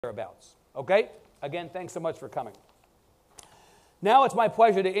thereabouts. Okay? Again, thanks so much for coming. Now it's my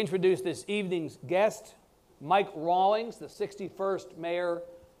pleasure to introduce this evening's guest, Mike Rawlings, the 61st mayor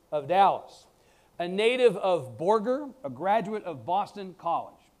of Dallas. A native of Borger, a graduate of Boston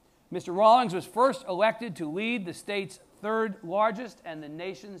College. Mr. Rawlings was first elected to lead the state's third largest and the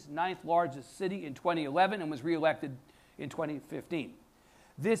nation's ninth largest city in 2011 and was reelected in 2015.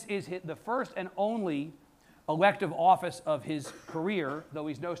 This is the first and only elective office of his career, though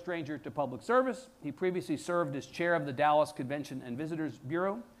he's no stranger to public service. He previously served as chair of the Dallas Convention and Visitors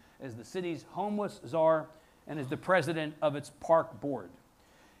Bureau, as the city's homeless czar, and as the president of its park board.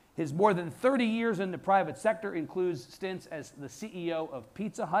 His more than 30 years in the private sector includes stints as the CEO of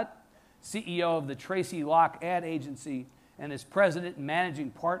Pizza Hut, CEO of the Tracy Locke ad agency, and as president and managing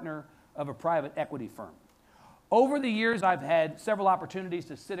partner of a private equity firm. Over the years, I've had several opportunities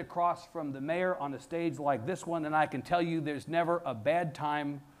to sit across from the mayor on a stage like this one, and I can tell you there's never a bad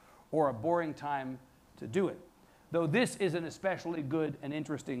time or a boring time to do it, though this is an especially good and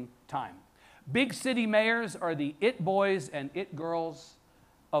interesting time. Big city mayors are the it boys and it girls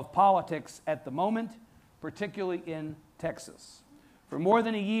of politics at the moment, particularly in Texas. For more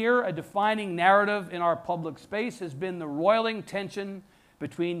than a year, a defining narrative in our public space has been the roiling tension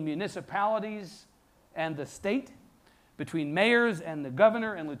between municipalities and the state, between mayors and the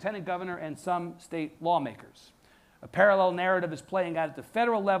governor and lieutenant governor and some state lawmakers. A parallel narrative is playing out at the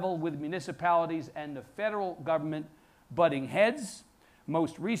federal level with municipalities and the federal government butting heads,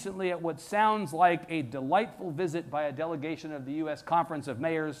 most recently at what sounds like a delightful visit by a delegation of the U.S. Conference of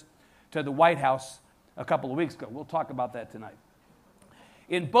Mayors to the White House a couple of weeks ago. We'll talk about that tonight.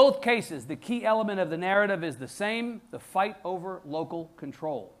 In both cases, the key element of the narrative is the same: the fight over local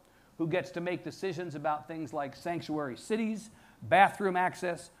control. Who gets to make decisions about things like sanctuary cities, bathroom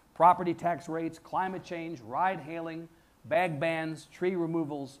access, property tax rates, climate change, ride-hailing, bag bans, tree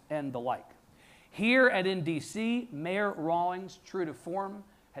removals, and the like. Here and in D.C., Mayor Rawlings, true to form,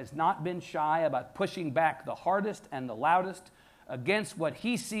 has not been shy about pushing back the hardest and the loudest against what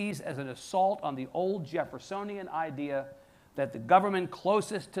he sees as an assault on the old Jeffersonian idea that the government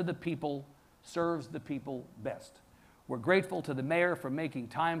closest to the people serves the people best. We're grateful to the mayor for making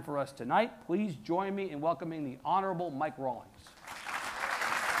time for us tonight. Please join me in welcoming the Honorable Mike Rawlings.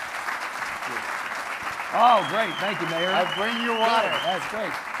 Oh, great. Thank you, Mayor. I bring you water. That's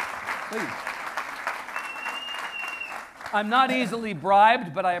great. Please. I'm not easily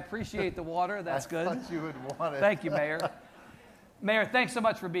bribed, but I appreciate the water. That's good. I thought you would want it. Thank you, Mayor. Mayor, thanks so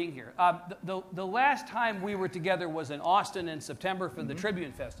much for being here. The last time we were together was in Austin in September for the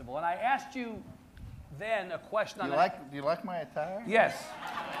Tribune Festival, and I asked you then a question on Do you like my attire? Yes.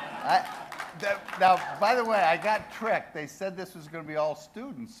 Now, by the way, I got tricked. They said this was going to be all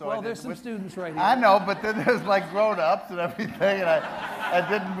students. So well, there's some students right here. I know, but then there's like grown-ups and everything, and I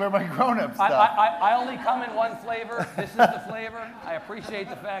didn't wear my grown-up stuff. I only come in one flavor. This is the flavor. I appreciate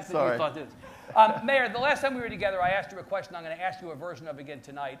the fact that you thought this. Mayor, the last time we were together, I asked you a question. I'm going to ask you a version of again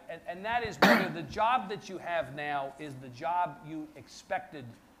tonight, and that is whether the job that you have now is the job you expected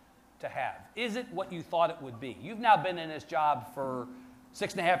to have. Is it what you thought it would be? You've now been in this job for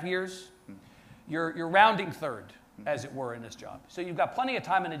 6.5 years. You're rounding third, as it were, in this job. So you've got plenty of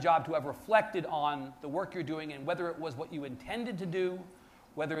time in the job to have reflected on the work you're doing and whether it was what you intended to do,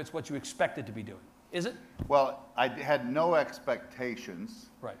 whether it's what you expected to be doing. Is it? Well, I had no expectations.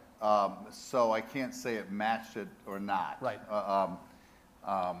 Right. So I can't say it matched it or not. Right.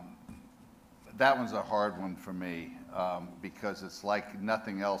 That one's a hard one for me because it's like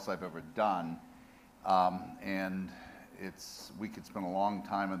nothing else I've ever done, and we could spend a long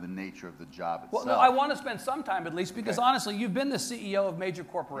time on the nature of the job itself. Well, no, I want to spend some time at least because honestly, you've been the CEO of major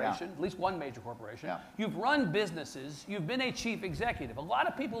corporation, at least one major corporation. Yeah. You've run businesses. You've been a chief executive. A lot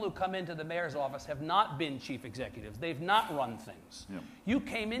of people who come into the mayor's office have not been chief executives. They've not run things. Yeah. You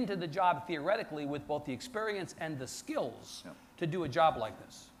came into the job theoretically with both the experience and the skills to do a job like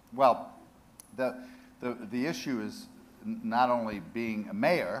this. Well, the issue is not only being a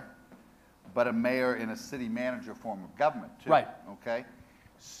mayor, but a mayor in a city manager form of government, too. Right. Okay?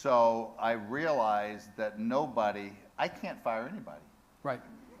 So I realized that I can't fire anybody. Right.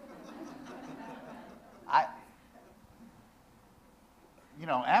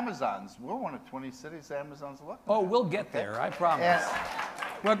 Amazon's, we're one of 20 cities Amazon's looking at. Oh, we'll get there, I promise.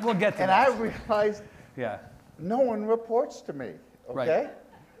 We'll get to that. And I realized no one reports to me, okay? Right.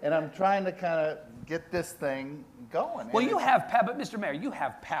 And I'm trying to kind of get this thing going. Well, you have power, but Mr. Mayor, you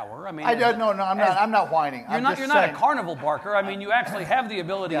have power. I mean, I'm not whining. You're not a carnival barker. I mean, you actually have the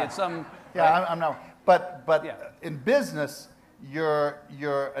ability at some. Yeah, right? I'm not. But in business, you're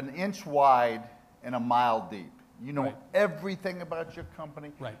an inch wide and a mile deep. You know Right. everything about your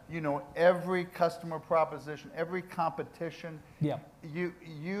company. Right. You know every customer proposition, every competition. Yeah.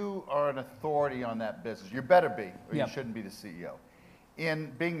 You are an authority on that business. You better be, or Yeah. you shouldn't be the CEO.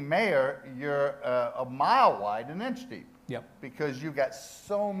 In being mayor, you're a mile wide, an inch deep. Yep. Because you've got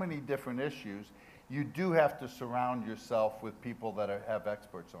so many different issues. You do have to surround yourself with people that have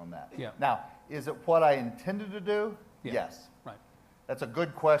experts on that. Yeah. Now, is it what I intended to do? Yeah. Yes. Right. That's a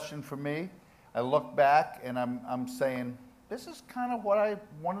good question for me. I look back and I'm saying, this is kind of what I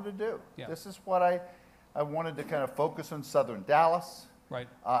wanted to do. Yeah. This is what I wanted to kind of focus on Southern Dallas. Right.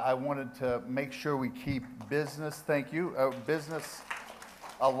 I wanted to make sure we keep business, thank you, business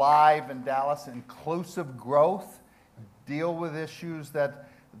alive in Dallas, inclusive growth, deal with issues that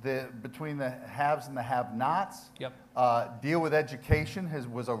between the haves and the have-nots. Yep. Deal with education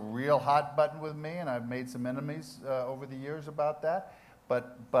was a real hot button with me, and I've made some enemies over the years about that.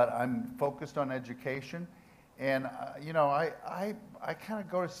 But I'm focused on education, and you know, I kind of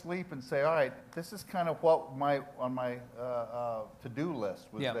go to sleep and say, all right, this is kind of what on my to-do list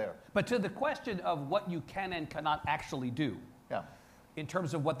was there. But to the question of what you can and cannot actually do, Yeah. in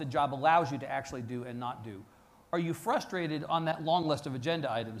terms of what the job allows you to actually do and not do, are you frustrated on that long list of agenda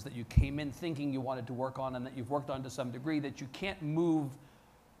items that you came in thinking you wanted to work on and that you've worked on to some degree, that you can't move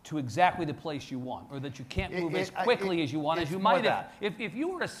to exactly the place you want, or that you can't move as quickly as you want, as you might have? If you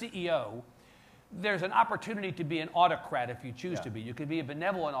were a CEO, there's an opportunity to be an autocrat if you choose to be. You could be a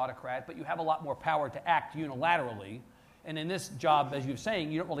benevolent autocrat, but you have a lot more power to act unilaterally. And in this job, as you're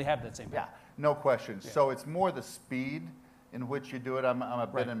saying, you don't really have that same power. Yeah, no question. Yeah. So it's more the speed in which you do it. I'm a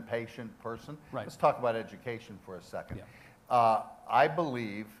bit impatient person. Right. Let's talk about education for a second. Yeah. I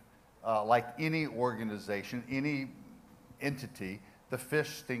believe, like any organization, any entity, the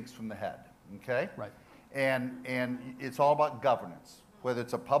fish stinks from the head, okay? Right. And it's all about governance, whether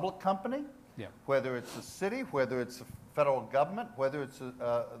it's a public company, whether it's a city, whether it's a federal government, whether it's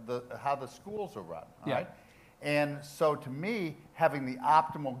how the schools are run, all right? And so to me, having the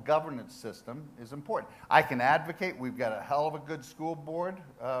optimal governance system is important. I can advocate. We've got a hell of a good school board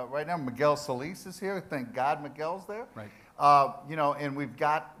right now. Miguel Solis is here. Thank God Miguel's there. Right. You know, and we've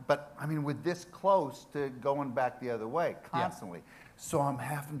got, but I mean, we're this close to going back the other way constantly. Yeah. So I'm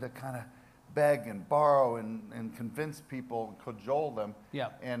having to kind of beg and borrow and convince people, cajole them. Yeah.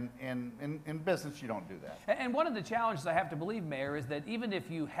 And in business, you don't do that. And one of the challenges I have to believe, Mayor, is that even if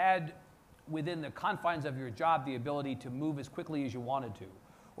you had within the confines of your job the ability to move as quickly as you wanted to,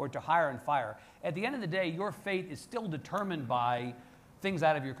 or to hire and fire, at the end of the day, your fate is still determined by things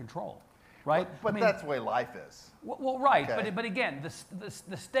out of your control, right? But I mean, that's the way life is. Well, right, okay. but again,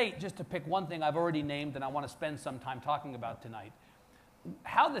 the state, just to pick one thing I've already named and I want to spend some time talking about tonight,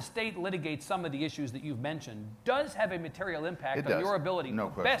 how the state litigates some of the issues that you've mentioned does have a material impact on your ability. No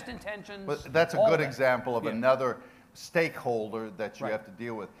question. Best intentions. But that's a good example of another stakeholder that you Right. have to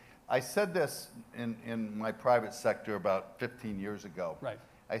deal with. I said this in my private sector about 15 years ago. Right.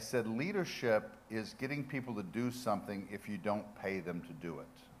 I said leadership is getting people to do something if you don't pay them to do it,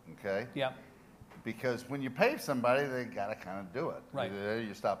 okay? Yeah. Because when you pay somebody, they got to kind of do it. Right.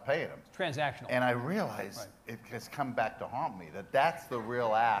 You stop paying them. It's transactional. And I realized it has come back to haunt me, that's the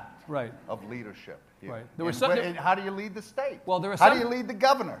real act of leadership here. Right. And how do you lead the state? Well, how do you lead the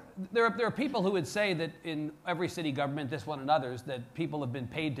governor? There are people who would say that in every city government, this one and others, that people have been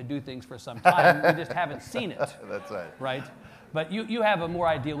paid to do things for some time. We just haven't seen it. That's right. Right? But you have a more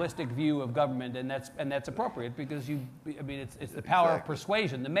idealistic view of government, and that's appropriate because it's the power of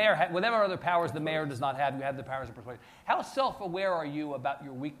persuasion. The mayor, whatever other powers the mayor does not have, you have the powers of persuasion. How self-aware are you about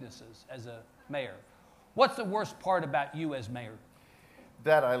your weaknesses as a mayor? What's the worst part about you as mayor?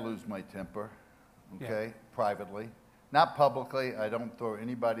 That I lose my temper, okay, privately. Not publicly. I don't throw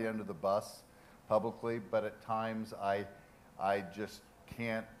anybody under the bus publicly, but at times I just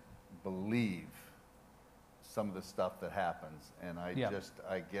can't believe some of the stuff that happens, and I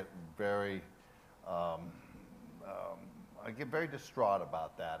get very distraught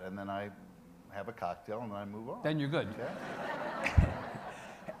about that, and then I have a cocktail and then I move on. Then you're good. Okay?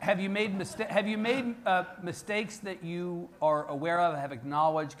 Have you made mistakes that you are aware of, have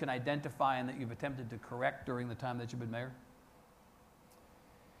acknowledged, can identify, and that you've attempted to correct during the time that you've been mayor?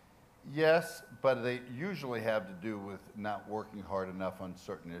 Yes, but they usually have to do with not working hard enough on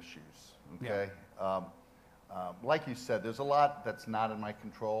certain issues. Okay. Yeah. Like you said, there's a lot that's not in my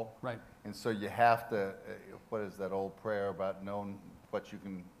control. Right. And so you have to, what is that old prayer about knowing what you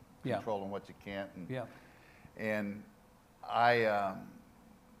can control and what you can't? And, and I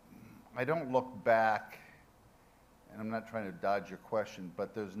don't look back, and I'm not trying to dodge your question,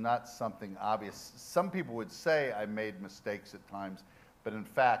 but there's not something obvious. Some people would say I made mistakes at times, but in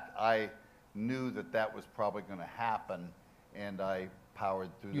fact, I knew that that was probably going to happen, and I powered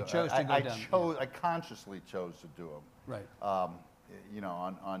through. You chose to go down. I consciously chose to do them. Right. You know,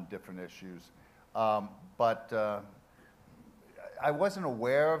 on different issues, but I wasn't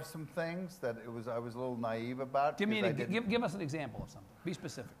aware of some things that I was a little naive about. Give us an example of something. Be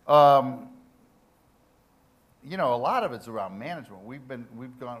specific. You know, a lot of it's around management.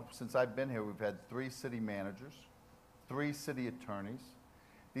 We've gone since I've been here. We've had 3 city managers, 3 city attorneys.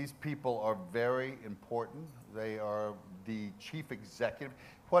 These people are very important. They are the chief executive.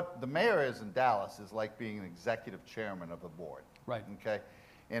 What the mayor is in Dallas is like being an executive chairman of the board. Right. Okay.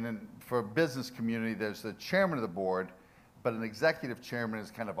 And for a business community, there's the chairman of the board, but an executive chairman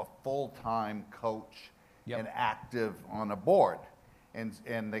is kind of a full-time coach and active on a board. And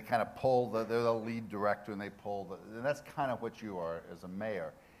they kind of pull, they're the lead director, and they pull, and that's kind of what you are as a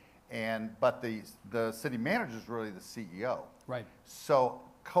mayor. But the city manager is really the CEO. Right. So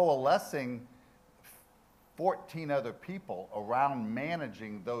coalescing 14 other people around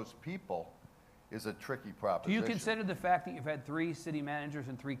managing those people is a tricky proposition. Do you consider the fact that you've had 3 city managers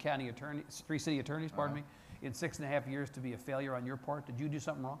and 3 city attorneys, pardon me, in 6.5 years to be a failure on your part? Did you do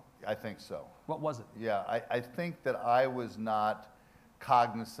something wrong? I think so. What was it? Yeah, I think that I was not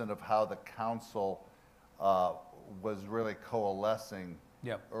cognizant of how the council was really coalescing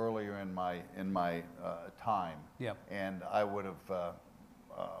earlier in my time. Yep. And I would have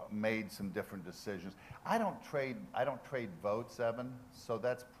made some different decisions. I don't trade votes, Evan, so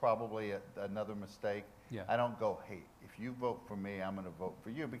that's probably another mistake. Yeah. I don't go, hey, if you vote for me, I'm going to vote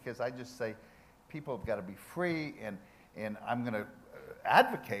for you, because I just say people have got to be free, and I'm going to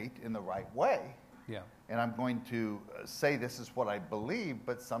advocate in the right way. Yeah. And I'm going to say this is what I believe,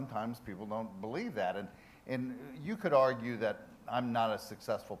 but sometimes people don't believe that. And you could argue that I'm not a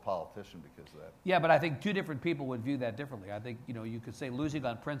successful politician because of that. Yeah, but I think 2 different people would view that differently. I think, you know, you could say losing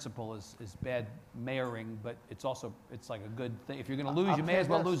on principle is bad mayoring, but it's like a good thing. If you're going to lose, you may as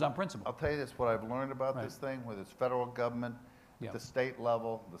well lose on principle. I'll tell you this, what I've learned about this thing, whether it's federal government, the state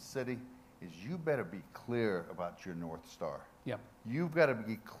level, the city, is you better be clear about your North Star. Yep. You've got to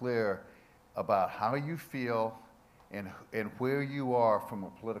be clear about how you feel and where you are from a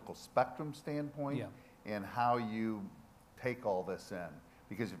political spectrum standpoint, and how you take all this in.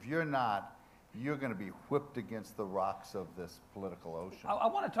 Because if you're not, you're going to be whipped against the rocks of this political ocean. I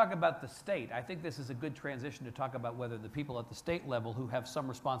want to talk about the state. I think this is a good transition to talk about whether the people at the state level who have some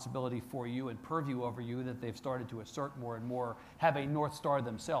responsibility for you and purview over you that they've started to assert more and more have a North Star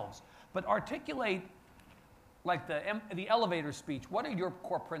themselves. But articulate, like the elevator speech, what are your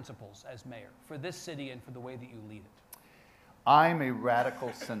core principles as mayor for this city and for the way that you lead it? I'm a radical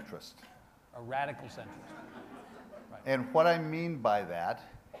centrist. A radical centrist. Right. And what I mean by that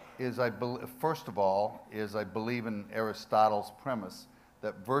is, first of all, I believe in Aristotle's premise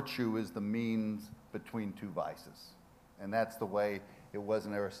that virtue is the means between 2 vices. And that's the way it was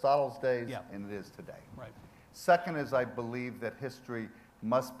in Aristotle's days, and it is today. Right. Second is, I believe that history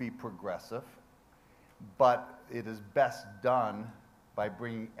must be progressive, but it is best done by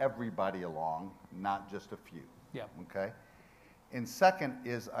bringing everybody along, not just a few. Yeah. Okay? And second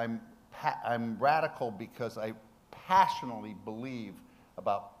is, I'm radical because I passionately believe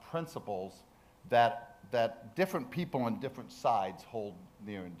about principles that different people on different sides hold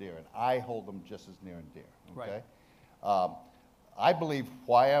near and dear, and I hold them just as near and dear. Okay? Right. I believe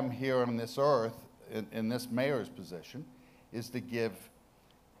why I'm here on this earth in this mayor's position is to give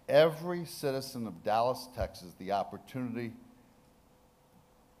every citizen of Dallas, Texas, the opportunity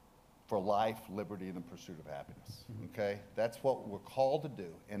for life, liberty, and the pursuit of happiness. Okay? That's what we're called to do.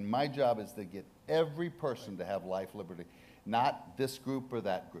 And my job is to get every person to have life, liberty, not this group or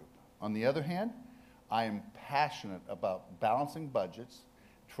that group. On the other hand, I am passionate about balancing budgets,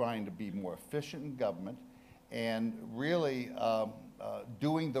 trying to be more efficient in government, and really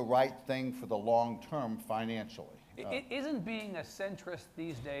doing the right thing for the long term financially. Isn't being a centrist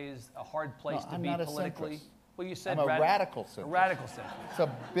these days a hard place to be politically? Well, you said I'm a radical centrist. A radical centrist. It's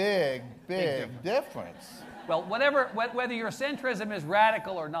a big difference. Well, whether your centrism is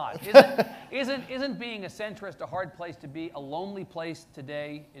radical or not, isn't being a centrist a hard place to be? A lonely place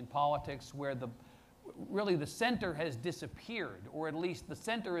today in politics, where really the center has disappeared, or at least the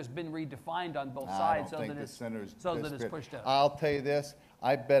center has been redefined on both sides, so that it's pushed out. I'll tell you this: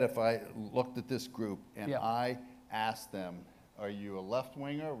 I bet if I looked at this group and I asked them, "Are you a left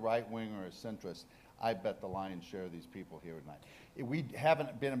winger, right winger, or a centrist?" I bet the lion's share of these people here tonight. We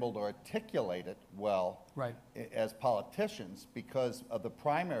haven't been able to articulate it well as politicians because of the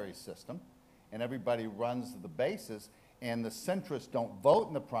primary system, and everybody runs the bases, and the centrists don't vote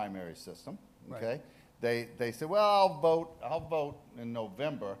in the primary system. Okay, They say, well, I'll vote in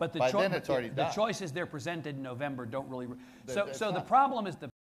November. But by then it's already done. The choices they're presented in November don't really. So the not. problem is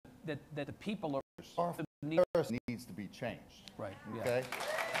that the people are. Needs to be changed. Right. Yeah.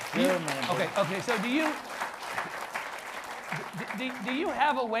 Okay. Okay. So do you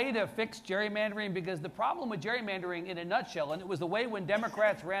have a way to fix gerrymandering? Because the problem with gerrymandering, in a nutshell, and it was the way when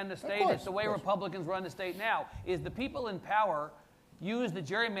Democrats ran the state, it's the way Republicans run the state now, is the people in power use the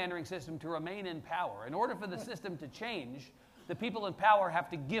gerrymandering system to remain in power. In order for the system to change, the people in power have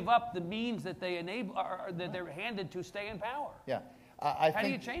to give up the means that they enable, or that they're handed to stay in power. Yeah. How do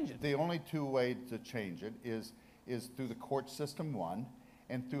you change it? The only two ways to change it is through the court system, one,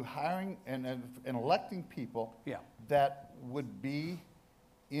 and through hiring and electing people that would be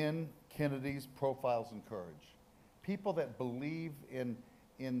in Kennedy's profiles and courage. People that believe in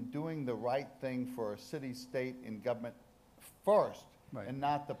doing the right thing for our city, state, and government first, and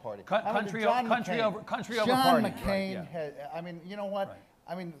not the party. Country over party. John McCain had, I mean, you know what? Right.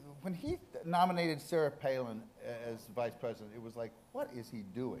 I mean, when he nominated Sarah Palin as vice president, it was like, what is he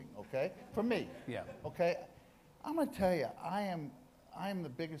doing, okay? For me. Yeah. Okay? I'm going to tell you, I am the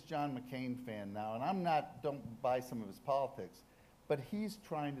biggest John McCain fan now, and don't buy some of his politics, but he's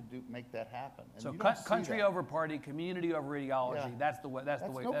trying to make that happen. And so country over party, community over ideology, that's the way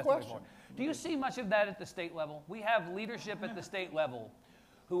forward. Do you see much of that at the state level? We have leadership at the state level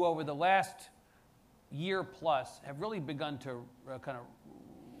who over the last year plus have really begun to kind of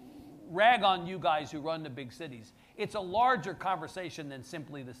rag on you guys who run the big cities. It's a larger conversation than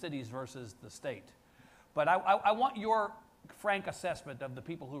simply the cities versus the state. But I want your frank assessment of the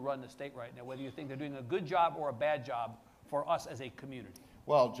people who run the state right now, whether you think they're doing a good job or a bad job for us as a community.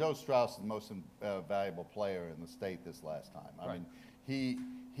 Well, Joe Strauss is the most valuable player in the state this last time. I mean, he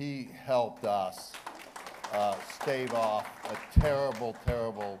helped us stave off a terrible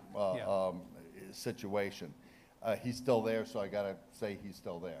situation. He's still there, so I got to say he's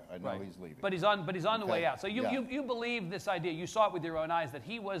still there. I know he's leaving. But he's on the way out. So you believe this idea, you saw it with your own eyes, that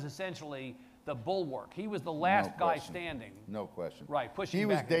he was essentially the bulwark. He was the last guy standing. No question. Right, pushing He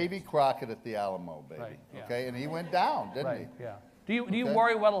back was Davy Crockett at the Alamo, baby. Right, yeah. Okay, and he went down, didn't he? Yeah. Do you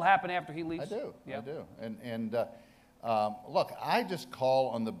worry what will happen after he leaves? I do. Yeah. I do. And look, I just call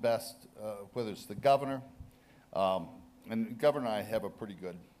on the best, whether it's the governor, and the governor and I have a pretty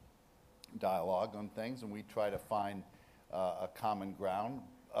good dialogue on things, and we try to find a common ground.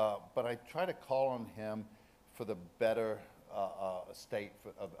 But I try to call on him for the better state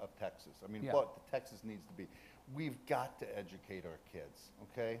of Texas. I mean, what Texas needs to be. We've got to educate our kids,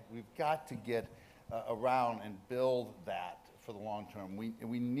 okay? We've got to get around and build that for the long term.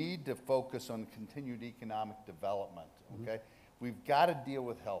 We need to focus on continued economic development, okay? We've got to deal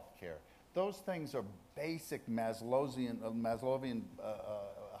with health care. Those things are basic Maslowian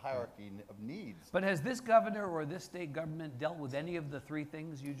hierarchy of needs. But has this governor or this state government dealt with any of the three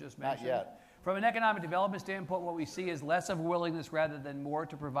things you just mentioned? Not yet. From an economic development standpoint, what we see is less of a willingness rather than more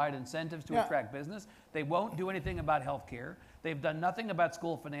to provide incentives to attract business. They won't do anything about health care. They've done nothing about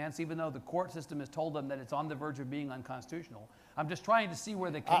school finance, even though the court system has told them that it's on the verge of being unconstitutional. I'm just trying to see where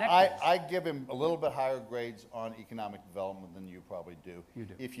the connection is. I give him a little bit higher grades on economic development than you probably do. You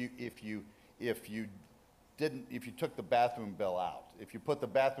do. If you took the bathroom bill out, if you put the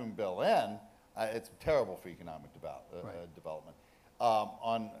bathroom bill in, it's terrible for economic development.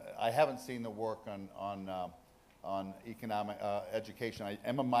 I haven't seen the work on economic education. I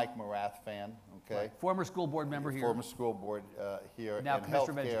am a Mike Marath fan. Okay, right. Former school board member here. Former school board here. Now and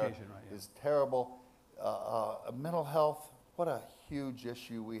Commissioner of Education, right? Is terrible. Mental health. What a huge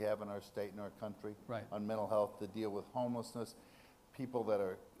issue we have in our state and our country on mental health, to deal with homelessness, people that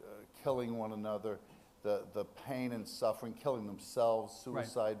are killing one another, the pain and suffering, killing themselves,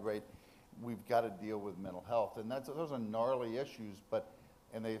 suicide rate. We've got to deal with mental health, and those are gnarly issues,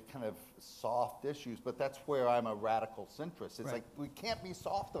 and they're kind of soft issues, but that's where I'm a radical centrist. It's like, we can't be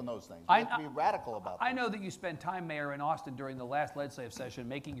soft on those things. We have to be radical about them. I know that you spent time, Mayor, in Austin during the last legislative session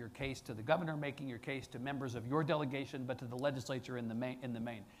making your case to the governor, making your case to members of your delegation, but to the legislature in the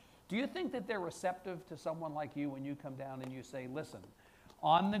main. Do you think that they're receptive to someone like you when you come down and you say, listen,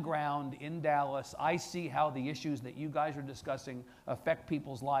 on the ground in Dallas, I see how the issues that you guys are discussing affect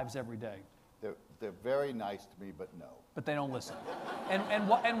people's lives every day? They're very nice to me, but no. But they don't listen. And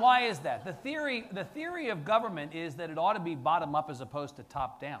why is that? The theory of government is that it ought to be bottom up as opposed to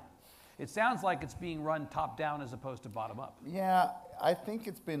top down. It sounds like it's being run top down as opposed to bottom up. Yeah, I think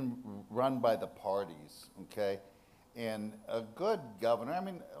it's been run by the parties, okay? And a good governor, I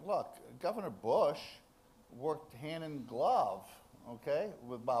mean, look, Governor Bush worked hand in glove, okay,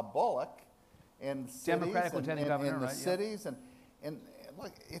 with Bob Bullock, and cities, Democratic Lieutenant Governor, and the right? cities, and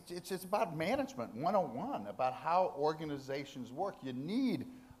look, it's just about management 101, about how organizations work. You need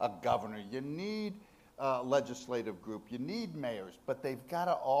a governor, you need a legislative group, you need mayors, but they've got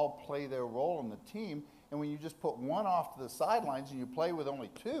to all play their role in the team. And when you just put one off to the sidelines and you play with only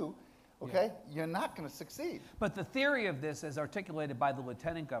two, okay, you're not going to succeed. But the theory of this, as articulated by the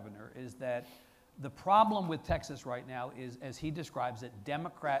lieutenant governor, is that the problem with Texas right now is, as he describes it,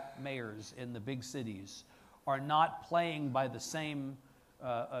 Democrat mayors in the big cities are not playing by the same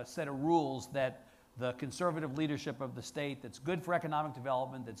set of rules that the conservative leadership of the state, that's good for economic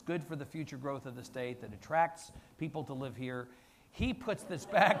development, that's good for the future growth of the state, that attracts people to live here. He puts this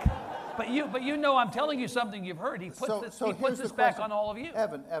back, but you know, I'm telling you something you've heard. He puts this back on all of you.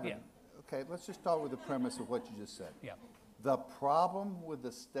 Evan, okay, let's just start with the premise of what you just said. Yeah. The problem with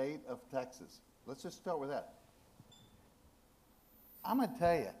the state of Texas, let's just start with that. I'm going to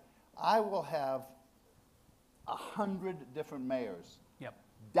tell you, I will have 100 different mayors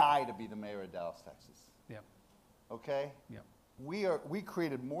die to be the mayor of Dallas, Texas. Yep. Okay? Yep. We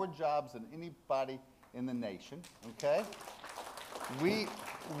created more jobs than anybody in the nation. Okay? We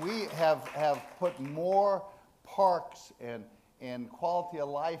have put more parks and quality of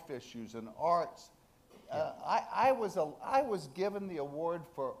life issues and arts. I was given the award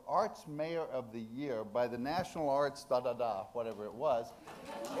for Arts Mayor of the Year by the National Arts whatever it was,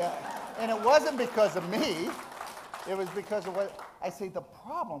 and it wasn't because of me. It was because of what I say.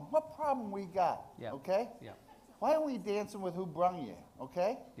 What problem we got? Yeah. Okay. Yeah. Why are we dancing with who brung you?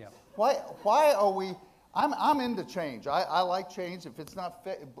 Okay. Yeah. Why are we? I'm into change. I like change. If it's not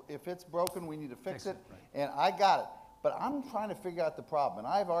if it's broken, we need to fix it. Right. And I got it. But I'm trying to figure out the problem.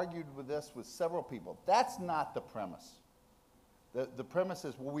 And I've argued with this with several people. That's not the premise. The premise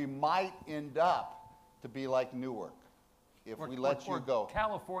is, well, we might end up to be like Newark if we let you go.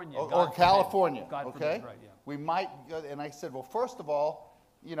 California. Or California. God okay? forbid, right, yeah. We might go, and I said, well, first of all,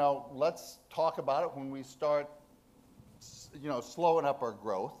 you know, let's talk about it when we start, you know, slowing up our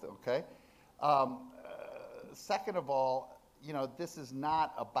growth, okay? Second of all, you know, this is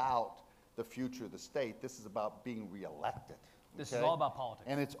not about the future of the state. This is about being reelected. This is all about politics.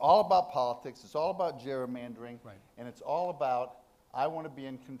 And it's all about politics. It's all about gerrymandering. Right. And it's all about, I want to be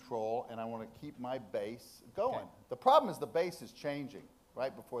in control and I want to keep my base going. Okay. The problem is the base is changing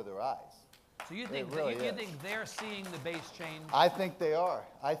right before their eyes. So you think really you think they're seeing the base change? I think they are.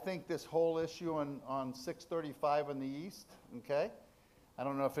 I think this whole issue on 635 in the east, okay? I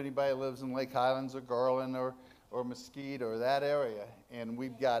don't know if anybody lives in Lake Highlands or Garland or Mesquite or that area, and we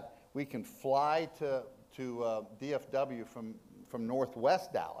can fly to DFW from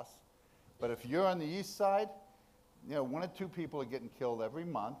northwest Dallas, but if you're on the east side, you know, 1 or 2 people are getting killed every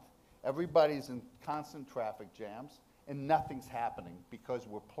month. Everybody's in constant traffic jams, and nothing's happening because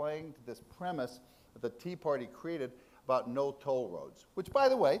we're playing to this premise that the Tea Party created about no toll roads, which, by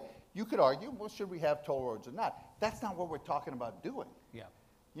the way, you could argue, well, should we have toll roads or not? That's not what we're talking about doing. Yeah.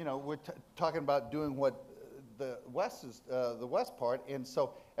 You know, we're talking about doing what the west part, and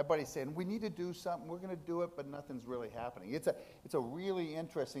so everybody's saying, we need to do something, we're going to do it, but nothing's really happening. It's a really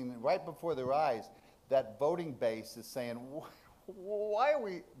interesting, right before their eyes, that voting base is saying, why are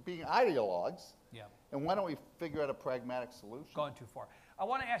we being ideologues? Yeah. And why don't we figure out a pragmatic solution? Going too far. I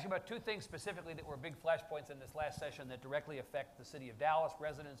want to ask you about 2 things specifically that were big flashpoints in this last session that directly affect the city of Dallas,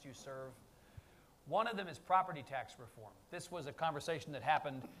 residents you serve. One of them is property tax reform. This was a conversation that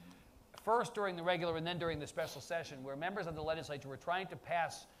happened first during the regular and then during the special session, where members of the legislature were trying to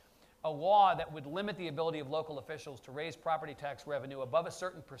pass a law that would limit the ability of local officials to raise property tax revenue above a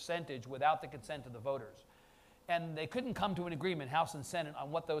certain percentage without the consent of the voters. And they couldn't come to an agreement, House and Senate,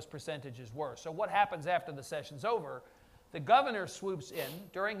 on what those percentages were. So what happens after the session's over? The governor swoops in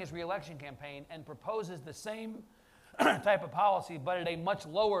during his reelection campaign and proposes the same type of policy, but at a much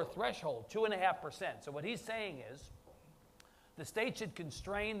lower threshold, 2.5%. So what he's saying is the state should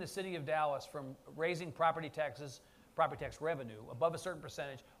constrain the city of Dallas from raising property tax revenue above a certain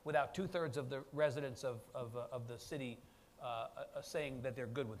percentage without 2/3 of the residents of the city saying that they're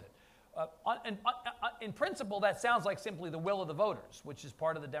good with it. In principle, that sounds like simply the will of the voters, which is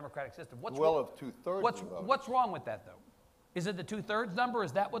part of the democratic system. Of 2/3 of the voters. What's wrong with that, though? Is it the 2/3 number?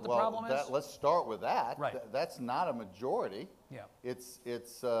 Is that what the problem is? Let's start with that. Right. That's not a majority. Yeah. It's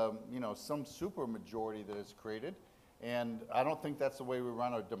you know, some super majority that is created, and I don't think that's the way we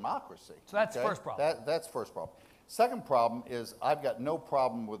run our democracy. So that's the first problem. That's first problem. Second problem is I've got no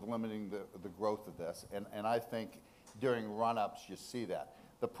problem with limiting the growth of this, and I think during run-ups you see that.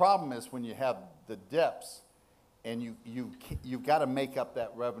 The problem is when you have the dips, and you've got to make up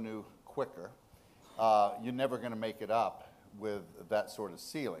that revenue quicker. You're never going to make it up with that sort of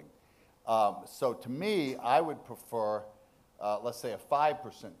ceiling. So to me, I would prefer let's say a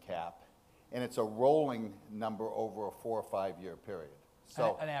 5% cap, and it's a rolling number over a 4 or 5 year period.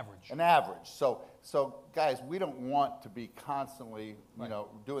 So an average. An average. So guys, we don't want to be constantly,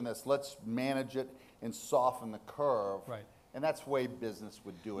 doing this. Let's manage it and soften the curve. Right. And that's the way business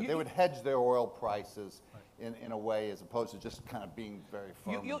would do it. They would hedge their oil prices in a way as opposed to just kind of being very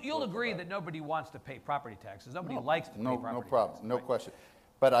firm. You'll agree that nobody wants to pay property taxes. Nobody likes to pay property taxes. No problem. No question.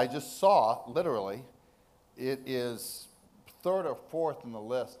 But I just saw, literally, it is third or fourth in the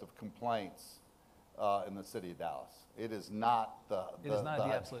list of complaints in the city of Dallas. It is not the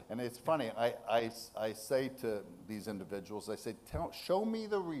absolute. And it's funny, I say to these individuals, I say, show me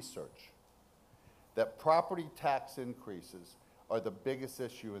the research that property tax increases are the biggest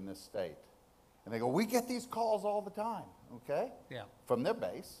issue in this state. And they go, we get these calls all the time, okay? Yeah. From their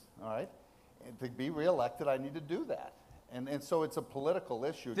base, all right? And to be reelected, I need to do that. And so it's a political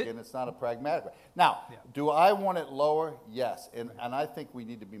issue, again, it's not a pragmatic one. Now, do I want it lower? Yes, and I think we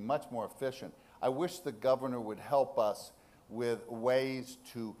need to be much more efficient. I wish the governor would help us with ways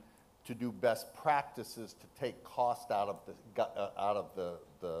to do best practices to take cost out of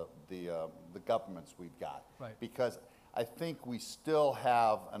the governments we've got. Right. Because I think we still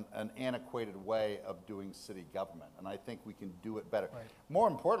have an antiquated way of doing city government, and I think we can do it better. Right. More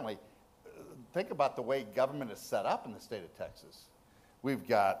importantly, think about the way government is set up in the state of Texas. We've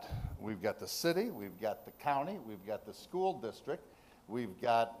got the city, we've got the county, we've got the school district, we've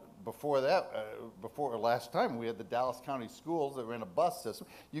got, before last time, we had the Dallas County Schools that were in a bus system.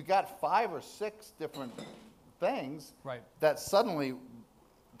 You got 5 or 6 different things that suddenly,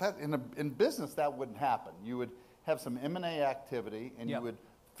 in business, that wouldn't happen. You would have some M&A activity, and you would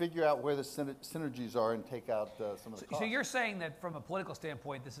figure out where the synergies are and take out some of the costs. So you're saying that from a political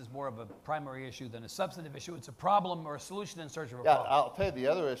standpoint, this is more of a primary issue than a substantive issue. It's a problem or a solution in search of a problem. Yeah, I'll tell you the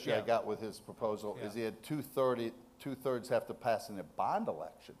other issue I got with his proposal is he had two-thirds have to pass in a bond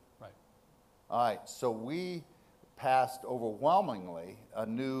election. Right. All right, so we passed overwhelmingly a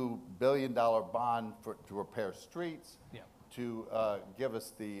new $1 billion bond to repair streets, to give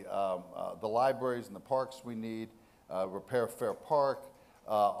us the libraries and the parks we need, repair Fair Park,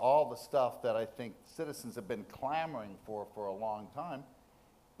 all the stuff that I think citizens have been clamoring for a long time,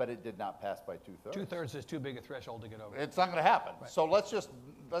 but it did not pass by 2/3. 2/3 is too big a threshold to get over. It's not going to happen. Right. So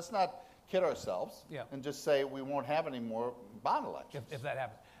let's not kid ourselves and just say we won't have any more bond elections. If that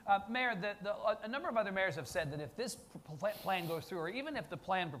happens. Mayor, a number of other mayors have said that if this plan goes through, or even if the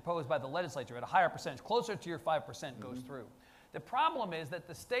plan proposed by the legislature at a higher percentage, closer to your 5% goes through, the problem is that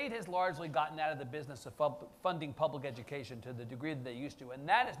the state has largely gotten out of the business of funding public education to the degree that they used to, and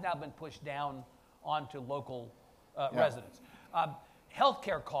that has now been pushed down onto local residents.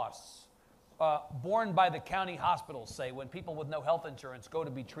 Healthcare costs borne by the county hospitals, say, when people with no health insurance go to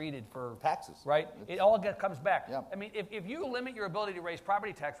be treated for taxes, right? It all comes back. Yeah. I mean, if you limit your ability to raise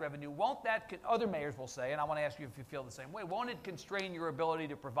property tax revenue, won't that, other mayors will say, and I want to ask you if you feel the same way, won't it constrain your ability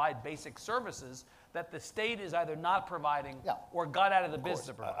to provide basic services that the state is either not providing or got out of the business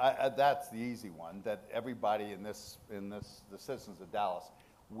of providing? That's the easy one, that everybody the citizens of Dallas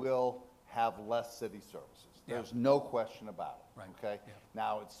will have less city services. There's no question about it. Right. Okay. Yeah.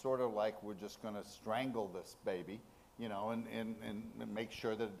 Now it's sort of like we're just going to strangle this baby, and make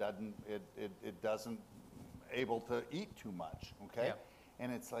sure that it doesn't able to eat too much. Okay. Yeah.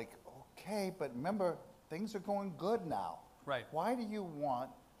 And it's like, okay, but remember, things are going good now. Right. Why do you want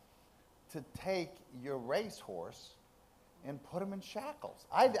to take your racehorse and put him in shackles?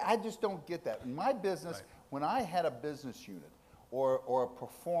 I just don't get that. In my business, when I had a business unit or a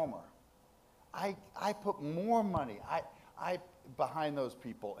performer, I put more money I behind those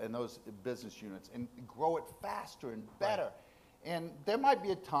people and those business units and grow it faster and better. Right. And there might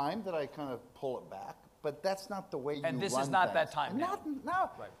be a time that I kind of pull it back, but that's not the way you run things. And this is not that time now. No.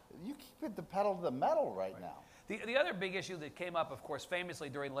 Right. You keep the pedal to the metal right now. The other big issue that came up, of course, famously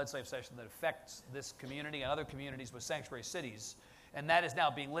during the legislative session that affects this community and other communities was sanctuary cities, and that is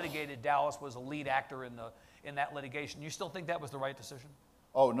now being litigated. Dallas was a lead actor in that litigation. You still think that was the right decision?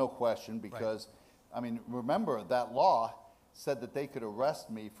 Oh, no question, because, I mean, remember, that law said that they could arrest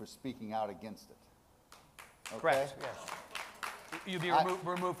me for speaking out against it. Okay? Correct, yes. You'd be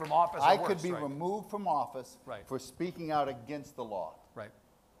removed from office or I worse, could be removed from office for speaking out against the law. Right.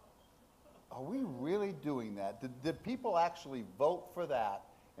 Are we really doing that? Did people actually vote for that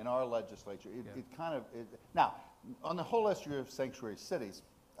in our legislature? Now, on the whole issue of sanctuary cities,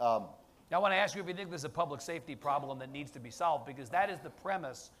 now, I want to ask you if you think there's a public safety problem that needs to be solved, because that is the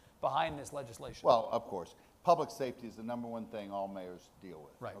premise behind this legislation. Well, of course. Public safety is the number one thing all mayors deal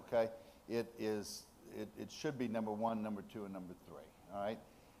with. Right. Okay? It should be number 1, number 2, and number 3. All right?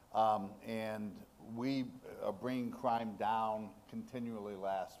 And we are bringing crime down continually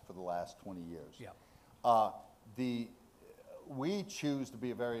for the last 20 years. Yeah. We choose to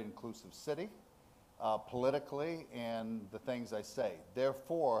be a very inclusive city, politically, and the things I say.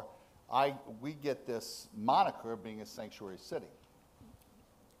 Therefore, we get this moniker of being a sanctuary city.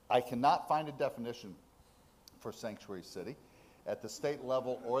 I cannot find a definition for sanctuary city at the state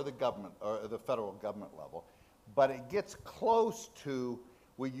level or the government or the federal government level, but it gets close to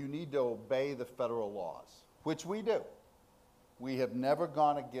where you need to obey the federal laws, which we do. We have never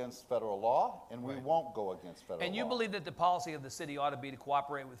gone against federal law, and we won't go against federal law. And you believe that the policy of the city ought to be to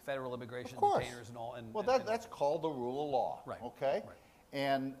cooperate with federal immigration detainers and all? Well, that's called the rule of law, okay? Right.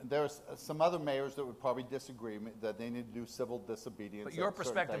 And there's some other mayors that would probably disagree that they need to do civil disobedience. But your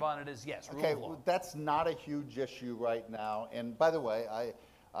perspective on it is yes, rule of law. Well, that's not a huge issue right now. And by the way,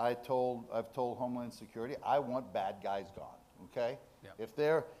 I've told Homeland Security I want bad guys gone. Okay? Yeah. If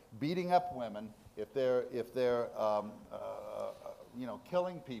they're beating up women, if they're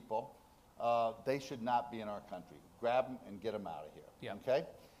killing people, they should not be in our country. Grab them and get them out of here. Yeah. Okay?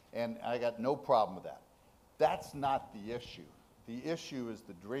 And I got no problem with that. That's not the issue. The issue is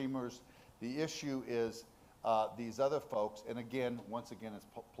the dreamers. The issue is these other folks. And again, once again, it's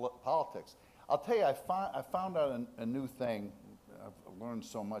politics. I'll tell you, I found out a new thing. I've learned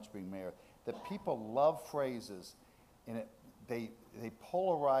so much being mayor, that people love phrases, and they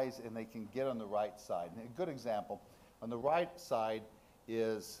polarize and they can get on the right side. And a good example, on the right side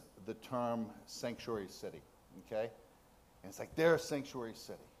is the term sanctuary city, okay? And it's like, they're a sanctuary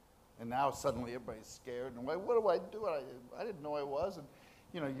city. And now suddenly everybody's scared, and what do I do? I didn't know I was, and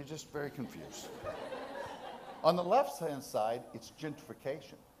you're just very confused. On the left-hand side, it's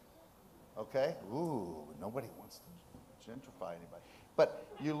gentrification, okay? Ooh, nobody wants to gentrify anybody. But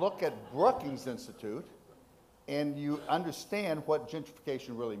you look at Brookings Institute, and you understand what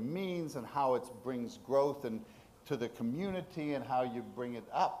gentrification really means and how it brings growth to the community and how you bring it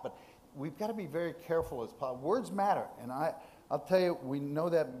up. But we've got to be very careful as words matter, and I'll tell you, we know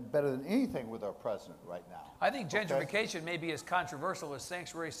that better than anything with our president right now. I think gentrification may be as controversial as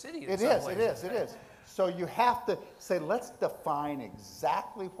sanctuary city. It is. So you have to say, let's define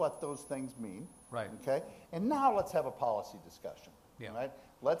exactly what those things mean. Right. Okay. And now let's have a policy discussion. Yeah. Right.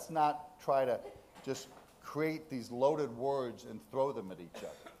 Let's not try to just create these loaded words and throw them at each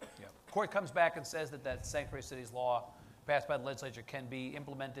other. Yeah. Court comes back and says that sanctuary cities law passed by the legislature can be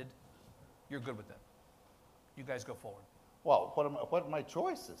implemented. You're good with that. You guys go forward. Well, what are my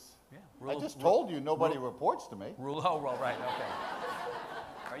choices? Yeah. I just told you nobody reports to me. Right,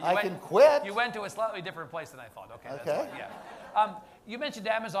 okay. I can quit. You went to a slightly different place than I thought. Okay. Okay. That's fine, yeah. You mentioned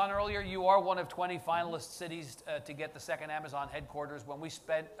Amazon earlier. You are one of 20 finalist cities to get the second Amazon headquarters. When we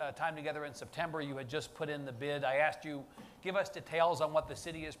spent time together in September, you had just put in the bid. I asked you, give us details on what the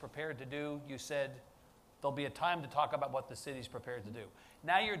city is prepared to do. You said there'll be a time to talk about what the city's prepared to do.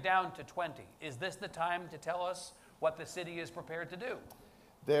 Now you're down to 20. Is this the time to tell us what the city is prepared to do?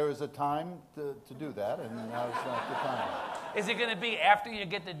 There is a time to do that, and now it's not the time. Is it going to be after you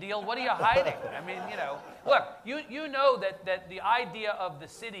get the deal? What are you hiding? I mean, look, you know that the idea of the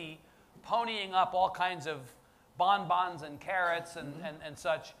city ponying up all kinds of bonbons and carrots and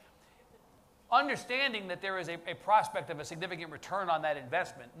such, understanding that there is a prospect of a significant return on that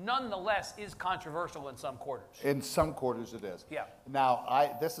investment, nonetheless is controversial in some quarters. In some quarters it is. Yeah.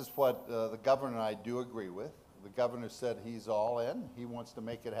 Now, this is what the governor and I do agree with. The governor said he's all in. He wants to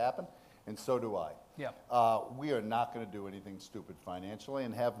make it happen, and so do I. Yeah. We are not going to do anything stupid financially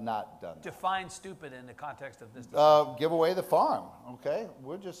and have not done that. Define stupid in the context of this. Give away the farm, okay?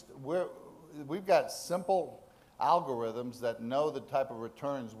 We've got simple algorithms that know the type of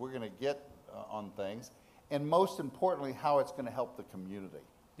returns we're going to get on things, and most importantly, how it's going to help the community.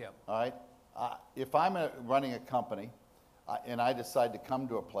 Yeah. All right? If I'm running a company, and I decide to come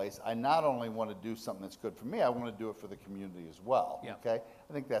to a place, I not only want to do something that's good for me, I want to do it for the community as well, okay?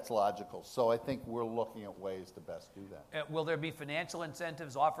 I think that's logical. So I think we're looking at ways to best do that. Will there be financial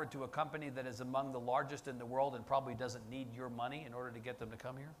incentives offered to a company that is among the largest in the world and probably doesn't need your money in order to get them to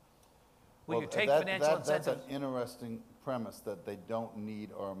come here? Will you take financial incentives? That's an interesting premise that they don't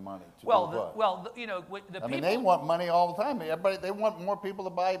need our money to the people, they want money all the time. They want more people to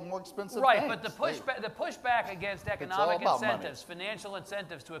buy more expensive things. But the pushback against economic incentives, financial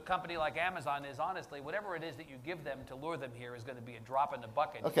incentives to a company like Amazon is honestly, whatever it is that you give them to lure them here is going to be a drop in the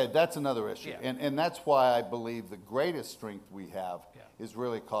bucket. Okay, that's another issue. Yeah. And that's why I believe the greatest strength we have is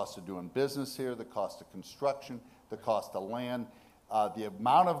really cost of doing business here, the cost of construction, the cost of land. The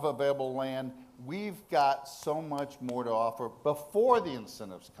amount of available land, we've got so much more to offer before the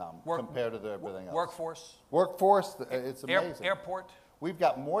incentives come compared to everything else. Workforce, it's amazing. Airport. We've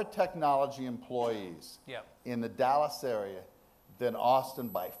got more technology employees in the Dallas area than Austin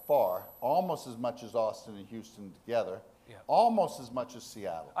by far, almost as much as Austin and Houston together, almost as much as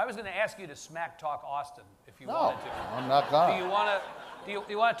Seattle. I was going to ask you to smack talk Austin if you wanted to. No, I'm not going to. Do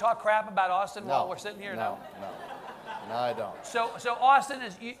you want to talk crap about Austin while we're sitting here? No, I don't. So Austin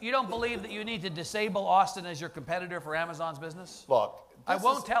is, you don't believe that you need to disable Austin as your competitor for Amazon's business? Look, I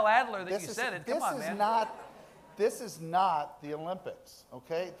won't tell Adler that you said it. Come on, man. This is not the Olympics,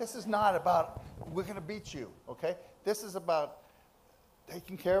 okay? This is not about, we're going to beat you, okay? This is about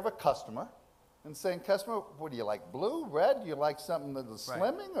taking care of a customer and saying, customer, what do you like, blue, red? Do you like something that's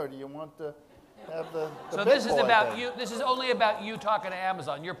slimming, or do you want to have the So this is about you. This is only about you talking to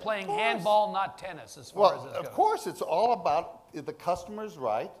Amazon. You're playing handball, not tennis, as far as this goes. Of course, it's all about the customer's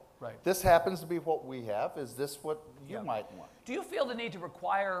right. Right. This happens to be what we have. Is this what you might want? Do you feel the need to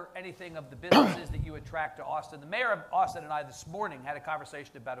require anything of the businesses that you attract to Austin? The mayor of Austin and I this morning had a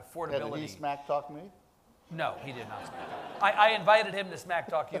conversation about affordability. Did he smack talk me? No, he did not smack talk. I invited him to smack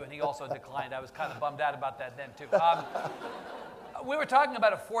talk you, and he also declined. I was kind of bummed out about that then, too. We were talking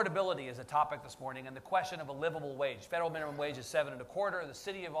about affordability as a topic this morning and the question of a livable wage. Federal minimum wage is $7.25. The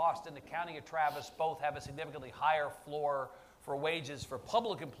city of Austin, the county of Travis, both have a significantly higher floor for wages for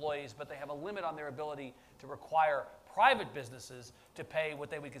public employees, but they have a limit on their ability to require private businesses to pay what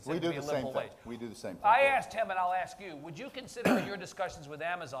they would consider to be a livable wage. We do the same thing. I asked him, and I'll ask you, would you consider in your discussions with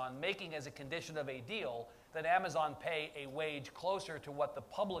Amazon making as a condition of a deal that Amazon pay a wage closer to what the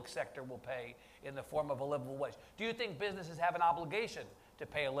public sector will pay in the form of a livable wage? Do you think businesses have an obligation to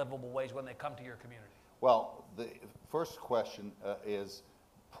pay a livable wage when they come to your community? Well, the first question is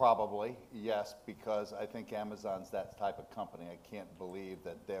probably yes, because I think Amazon's that type of company. I can't believe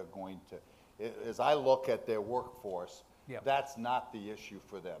that they're going to, as I look at their workforce, that's not the issue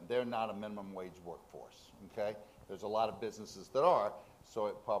for them. They're not a minimum wage workforce, okay? There's a lot of businesses that are, so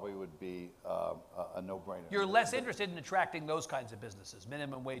it probably would be a no-brainer. You're less interested in attracting those kinds of businesses,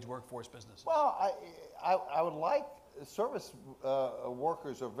 minimum wage workforce businesses? Well, I would like, service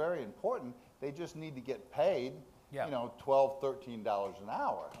workers are very important. They just need to get paid, you know, $12, $13 an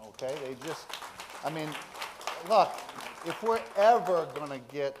hour, okay? They just, I mean, look, if we're ever going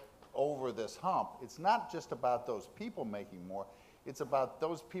to get over this hump, it's not just about those people making more. It's about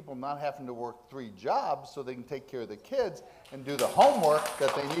those people not having to work 3 jobs so they can take care of the kids and do the homework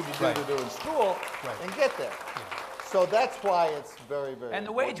that they need to do in school and get there. So that's why it's very, very And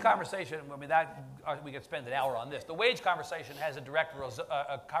the wage conversation, I mean, that we could spend an hour on this. The wage conversation has a direct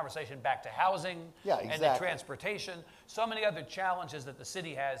conversation back to housing and to transportation. So many other challenges that the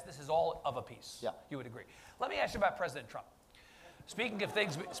city has. This is all of a piece. You would agree. Let me ask you about President Trump. Speaking of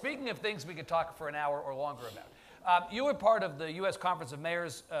things we could talk for an hour or longer about. You were part of the U.S. Conference of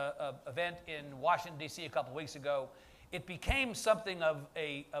Mayors event in Washington, D.C. a couple weeks ago. It became something of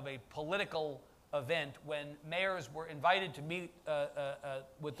a political event when mayors were invited to meet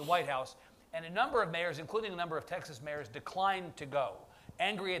with the White House, and a number of mayors, including a number of Texas mayors, declined to go,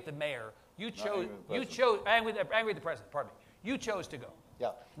 angry at the mayor. Angry at the president, pardon me. You chose to go.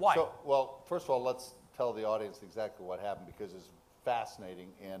 Yeah. Why? So, well, first of all, let's tell the audience exactly what happened, because it's fascinating,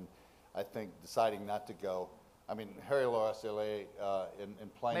 and I think deciding not to go, I mean, Harry LaRoselle in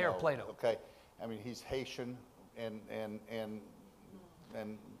Plano. Mayor of Plano. Okay. I mean, he's Haitian, and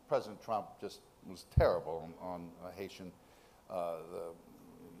President Trump just was terrible on Haitian,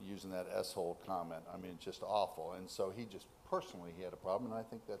 using that S-hole comment. I mean, just awful. And so he just personally, he had a problem, and I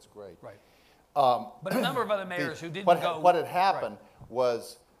think that's great. Right. But a number of other mayors who didn't go. What had happened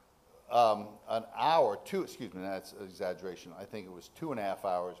was an hour, excuse me, that's an exaggeration. I think it was 2.5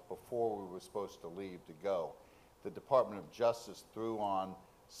 hours before we were supposed to leave to go. The Department of Justice threw on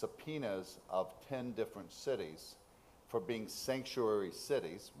subpoenas of 10 different cities for being sanctuary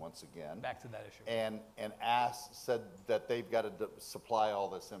cities, once again. Back to that issue. And said that they've got to supply all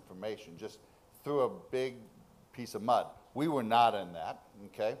this information, just threw a big piece of mud. We were not in that,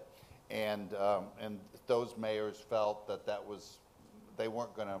 okay? And those mayors felt that they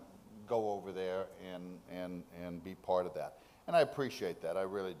weren't going to go over there and be part of that. And I appreciate that, I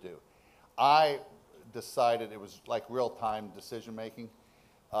really do. I decided, it was like real-time decision-making.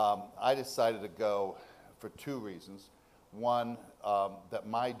 I decided to go for 2 reasons. One, that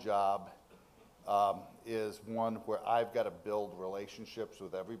my job is one where I've got to build relationships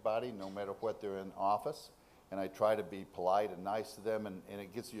with everybody, no matter what they're in office. And I try to be polite and nice to them, and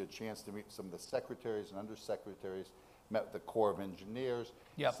it gives you a chance to meet some of the secretaries and undersecretaries, met with the Corps of Engineers,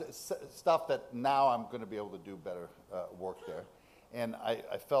 stuff that now I'm going to be able to do better work there. And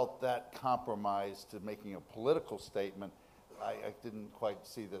I felt that compromise to making a political statement, I didn't quite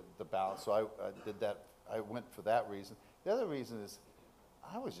see the balance, so I did that. I went for that reason. The other reason is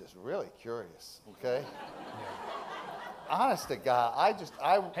I was just really curious, okay? Honest to God,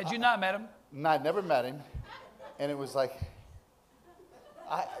 Had you not met him? No, I'd never met him, and it was like,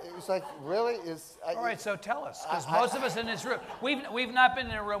 really? All right, so tell us, because most of us in this room, we've not been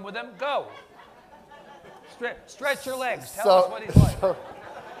in a room with him. Go. Stretch your legs. Tell us what he's like.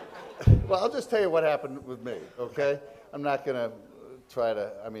 Well, I'll just tell you what happened with me, okay? I'm not going to try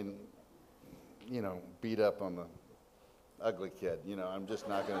to, beat up on the ugly kid. I'm just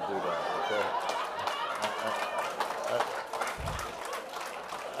not going to do that, okay?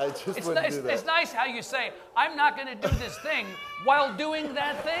 I just wouldn't do that. It's nice how you say, I'm not going to do this thing while doing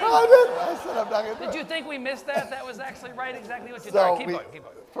that thing. No, I didn't. I said I'm not going to do it. Did you think we missed that? That was actually right, exactly what you thought. Keep going.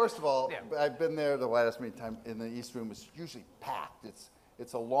 First of all, I've been there the White House many times. In the East Room, it's usually packed.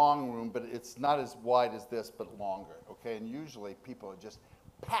 It's a long room, but it's not as wide as this, but longer, okay? And usually people are just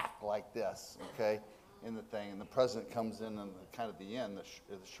packed like this, okay, in the thing. And the president comes in kind of the end,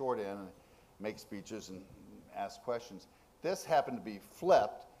 the short end, and makes speeches and asks questions. This happened to be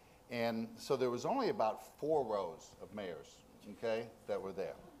flipped, and so there was only about 4 rows of mayors, okay, that were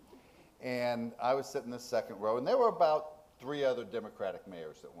there. And I was sitting in the second row, and there were about 3 other Democratic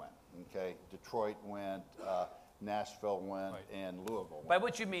mayors that went, okay? Detroit went, Nashville went, and Louisville went. By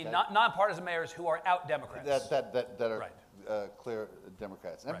which you mean nonpartisan mayors who are out Democrats. That are clear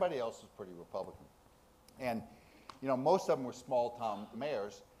Democrats. Everybody else is pretty Republican. And, most of them were small-town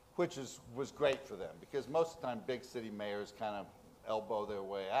mayors, which was great for them, because most of the time big city mayors kind of elbow their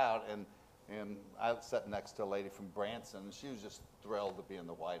way out. And I sat next to a lady from Branson, and she was just thrilled to be in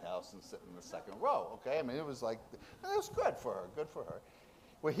the White House and sit in the second row, okay? It was like, it was good for her.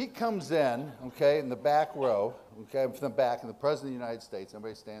 Well, he comes in, okay, in the back row, okay, from the back, and the President of the United States,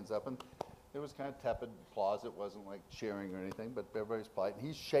 everybody stands up, and it was kind of tepid applause. It wasn't like cheering or anything, but everybody's polite. And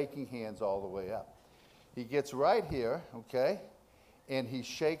he's shaking hands all the way up. He gets right here, okay, and he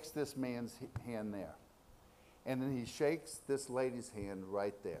shakes this man's hand there. And then he shakes this lady's hand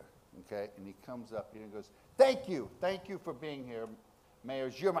right there, okay, and he comes up here and goes, thank you for being here,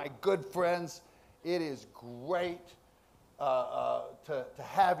 mayors. You're my good friends. It is great to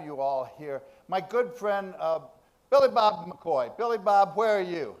have you all here. My good friend, Billy Bob McCoy. Billy Bob, where are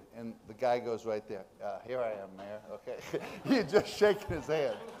you? And the guy goes right there. Here I am, Mayor. Okay. He's just shaking his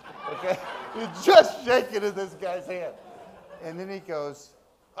hand. Okay. He's just shaking this guy's hand. And then he goes,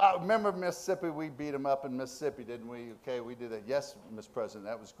 remember Mississippi? We beat him up in Mississippi, didn't we? Okay, we did that. Yes, Mr. President,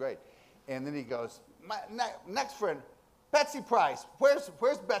 that was great. And then he goes, my next friend, Betsy Price. Where's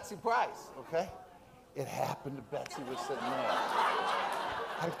Betsy Price? Okay. It happened to Betsy was sitting there.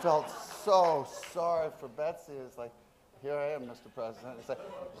 I felt so sorry for Betsy. It's like, here I am, Mr. President. It's like,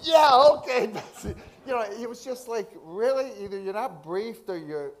 yeah, okay, Betsy. It was just like, really, either you're not briefed or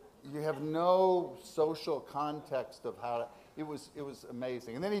you have no social context of how to, it was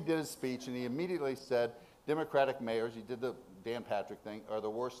amazing. And then he did his speech, and he immediately said, Democratic mayors, he did the Dan Patrick thing, are the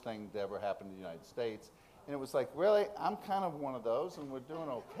worst thing to ever happen to the United States. And it was like, really, I'm kind of one of those, and we're doing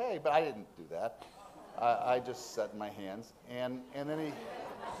okay, but I didn't do that. I just sat in my hands, and then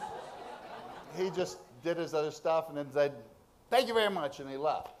he just did his other stuff, and then said, thank you very much, and he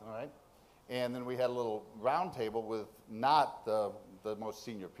left, all right? And then we had a little round table with not the most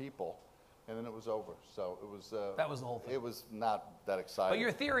senior people, and then it was over. So it was... that was the whole thing. It was not that exciting. But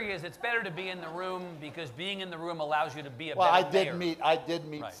your theory is it's better to be in the room because being in the room allows you to be a well, better mayor. I did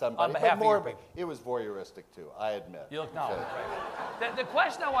meet somebody. On behalf of your people. It was voyeuristic, too, I admit. You look, no, right. The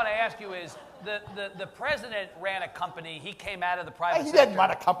question I want to ask you is, the president ran a company. He came out of the private sector. He didn't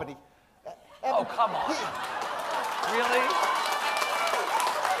run a company. Oh, come on. Really?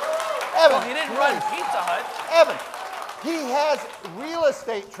 Evan, well, he didn't run Pizza Hut. Evan, he has real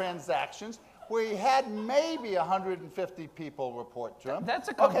estate transactions where he had maybe 150 people report to him. That's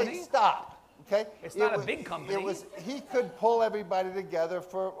a company. Okay, stop. Okay? It's not a big company. He could pull everybody together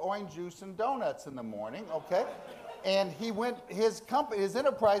for orange juice and donuts in the morning, okay? And his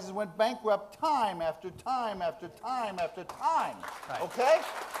enterprises went bankrupt time after time after time after time, okay?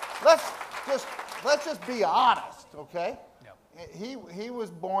 Let's just be honest, okay? Yep. He was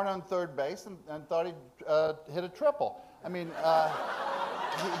born on third base and thought he'd hit a triple. I mean,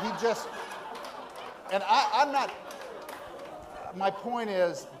 he just, and I'm not, my point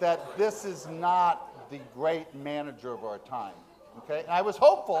is that this is not the great manager of our time, okay? And I was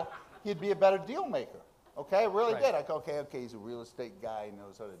hopeful he'd be a better deal maker, okay? I really did. I go, okay, he's a real estate guy, he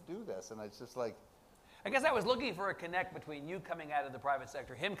knows how to do this. And it's just like, I guess I was looking for a connect between you coming out of the private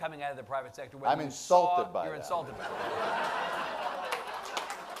sector, him coming out of the private sector. I'm insulted by that. You're insulted by that.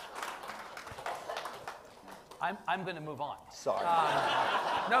 I'm going to move on. Sorry.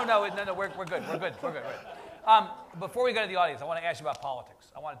 No, we're good. We're good. before we go to the audience, I want to ask you about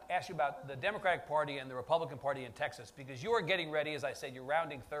politics. I want to ask you about the Democratic Party and the Republican Party in Texas, because you are getting ready, as I said, you're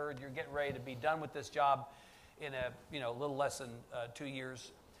rounding third, you're getting ready to be done with this job in a little less than 2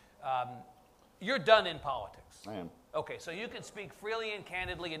 years. You're done in politics. I am. Okay, so you can speak freely and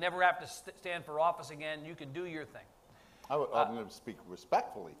candidly. You never have to stand for office again. You can do your thing. I'm going to speak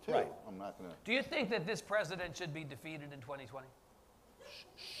respectfully, too. Right. I'm not going to... Do you think that this president should be defeated in 2020?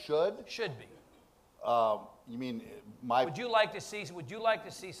 Should? Should be. You mean my... Would you like to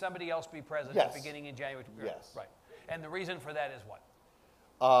see somebody else be president Yes. beginning in January? Yes. Right. And the reason for that is what?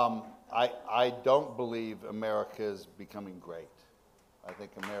 I don't believe America is becoming great. I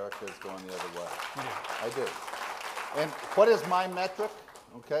think America is going the other way. You do. I do. And what is my metric?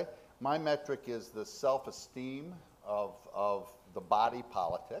 Okay, my metric is the self-esteem of the body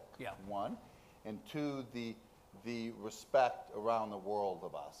politic. Yeah. One, and two, the respect around the world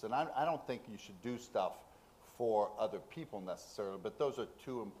of us. And I don't think you should do stuff for other people necessarily, but those are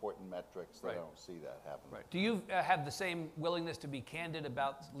two important metrics that Right. I don't see that happening. Right. Do you have the same willingness to be candid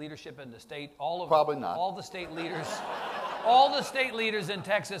about leadership in the state? Probably not. All the state leaders, all the state leaders in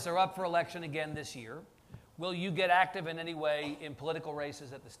Texas are up for election again this year. Will you get active in any way in political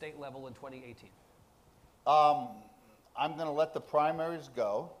races at the state level in 2018? I'm going to let the primaries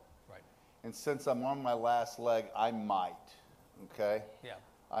go. Right. And since I'm on my last leg, I might, okay? Yeah.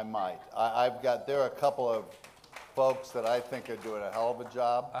 I might. There are a couple of folks that I think are doing a hell of a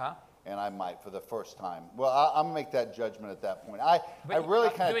job, and I might for the first time. Well, I'm going to make that judgment at that point. I really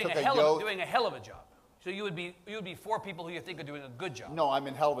kind of took a yoke. Doing a hell of a job. So you would be for people who you think are doing a good job. No, I'm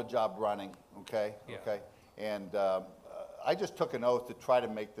in hell of a job running, okay? Yeah. Okay? And I just took an oath to try to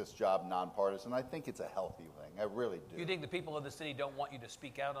make this job nonpartisan. I think it's a healthy thing. I really do. You think the people of the city don't want you to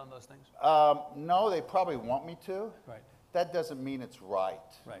speak out on those things? No, they probably want me to. Right. That doesn't mean it's right.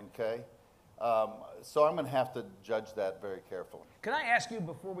 Right. Okay? So I'm going to have to judge that very carefully. Can I ask you,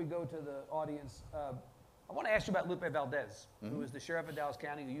 before we go to the audience, I want to ask you about Lupe Valdez, who is the sheriff of Dallas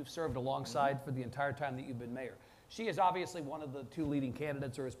County, who you've served alongside for the entire time that you've been mayor. She is obviously one of the two leading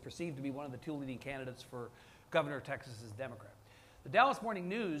candidates, or is perceived to be one of the two leading candidates for governor of Texas as Democrat. The Dallas Morning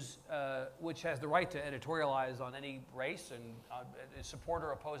News, which has the right to editorialize on any race and support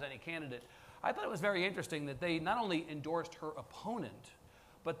or oppose any candidate, I thought it was very interesting that they not only endorsed her opponent,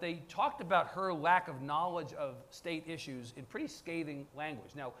 but they talked about her lack of knowledge of state issues in pretty scathing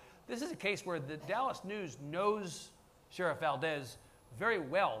language. Now, this is a case where the Dallas News knows Sheriff Valdez very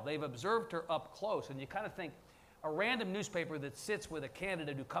well. They've observed her up close, and you kind of think, a random newspaper that sits with a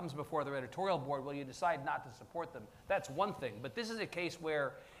candidate who comes before their editorial board, well, you decide not to support them. That's one thing. But this is a case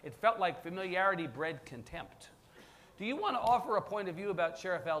where it felt like familiarity bred contempt. Do you want to offer a point of view about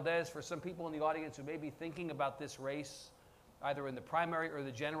Sheriff Valdez for some people in the audience who may be thinking about this race, either in the primary or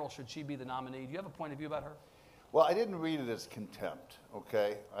the general, should she be the nominee? Do you have a point of view about her? Well, I didn't read it as contempt,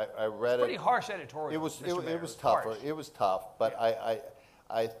 okay? I read it. Pretty harsh editorial. It was tough. tougher. It was tough, but Yeah.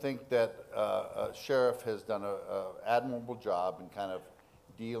 I think that Sheriff has done an admirable job in kind of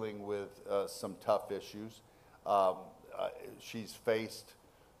dealing with some tough issues. She's faced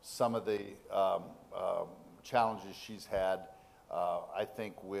some of the challenges she's had, I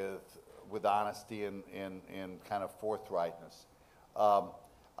think, with honesty and kind of forthrightness.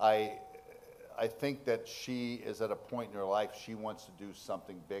 I think that she is at a point in her life she wants to do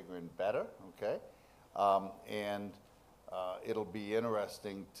something bigger and better, okay? It'll be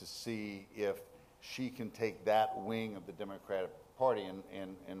interesting to see if she can take that wing of the Democratic Party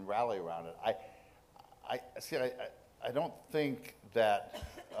and rally around it. I don't think that,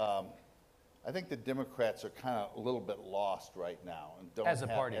 I think the Democrats are kind of a little bit lost right now. And don't As a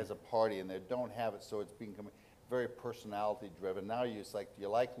party. As a party, and they don't have it, so it's becoming very personality driven. Now you're just like, do you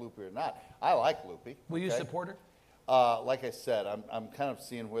like Lupe or not? I like Lupe. Will you support her? Like I said, I'm kind of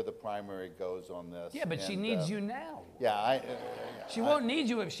seeing where the primary goes on this. Yeah, but she needs you now. Yeah, She won't need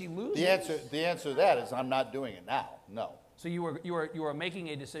you if she loses. The answer to that is I'm not doing it now. No. So you are making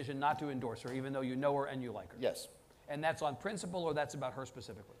a decision not to endorse her, even though you know her and you like her. Yes. And that's on principle, or that's about her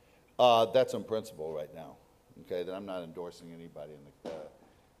specifically? That's on principle right now. Okay, that I'm not endorsing anybody in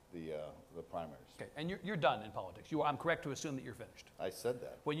the primaries. Okay, and you're done in politics. I'm correct to assume that you're finished. I said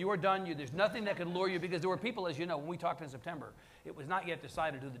that. When you are done, there's nothing that could lure you, because there were people, as you know, when we talked in September, it was not yet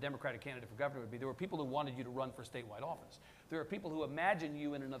decided who the Democratic candidate for governor would be. There were people who wanted you to run for statewide office. There are people who imagine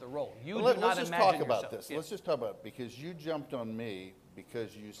you in another role. You do not imagine yourself. Let's just talk about this. Yeah. Let's just talk about it, because you jumped on me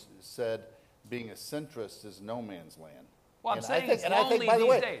because you said being a centrist is no man's land. Well, I'm and saying I think, it's and I lonely think, by the these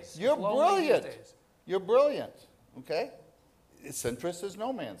way, days. you're It's lonely these brilliant. days. You're brilliant. Okay. Centrist is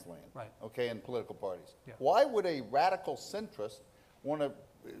no man's land. Right. Okay, in political parties. Yeah. Why would a radical centrist want to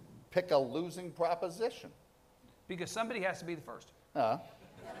pick a losing proposition? because somebody has to be the first. I'm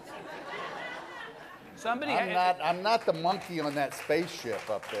not the monkey on that spaceship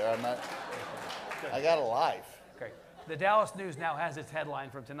up there. I got a life. Okay. The Dallas News now has its headline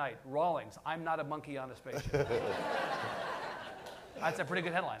from tonight. Rawlings, I'm not a monkey on a spaceship. That's a pretty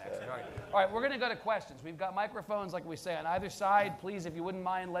good headline, actually. All right, we're going to go to questions. We've got microphones, like we say, on either side. Please, if you wouldn't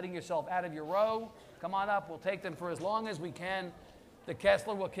mind letting yourself out of your row, come on up. We'll take them for as long as we can. The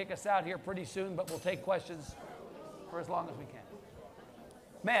Kessler will kick us out here pretty soon, but we'll take questions for as long as we can.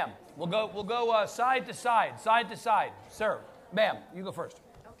 Ma'am, we'll go side to side. Sir, ma'am, you go first.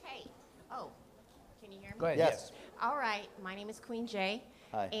 Okay. Oh, can you hear me? Go ahead. Yes. All right. My name is Queen J.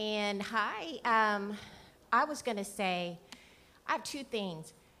 Hi. And hi. I was going to say, I have two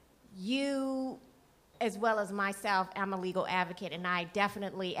things. You, as well as myself, I'm a legal advocate, and I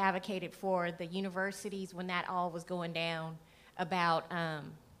definitely advocated for the universities when that all was going down about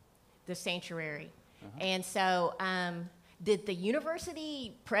the sanctuary. And so did the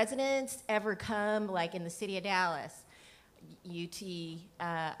university presidents ever come, like in the city of Dallas, UT,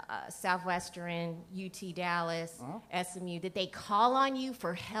 Southwestern, UT Dallas, SMU, did they call on you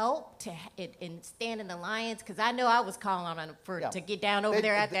for help and stand in alliance? Because I know I was calling on them to get down over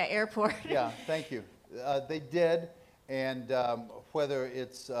there at that airport. Yeah, thank you. They did, and whether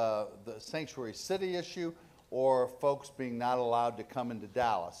it's the sanctuary city issue or folks being not allowed to come into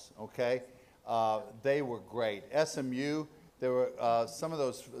Dallas, okay, they were great. SMU, there were some of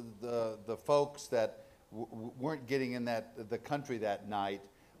those, the folks that weren't getting in the country that night,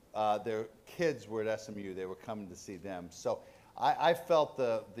 their kids were at SMU. They were coming to see them. So I felt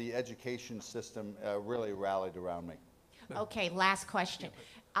the education system really rallied around me. Okay, last question.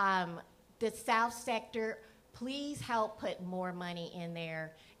 The South sector, please help put more money in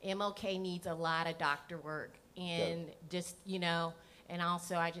there. MLK needs a lot of doctor work. And just, and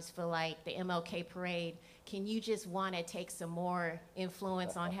also I just feel like the MLK parade, can you just want to take some more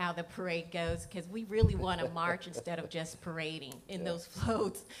influence on how the parade goes? Because we really want to march instead of just parading in those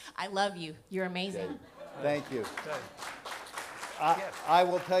floats. I love you. You're amazing. Thank you. I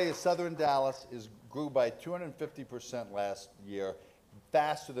will tell you, Southern Dallas grew by 250% last year,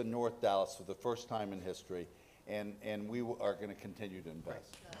 faster than North Dallas for the first time in history, and we are going to continue to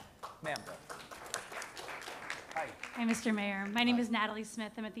invest. Ma'am. Hi. Hi, Mr. Mayor. My name is Natalie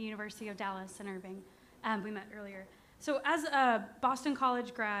Smith. I'm at the University of Dallas in Irving. We met earlier. So as a Boston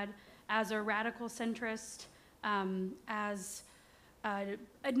College grad, as a radical centrist, as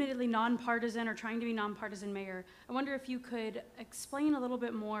admittedly nonpartisan or trying to be nonpartisan mayor, I wonder if you could explain a little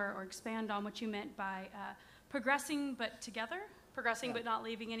bit more or expand on what you meant by progressing but together, progressing but not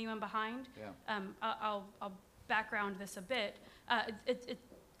leaving anyone behind. Yeah. I'll background this a bit.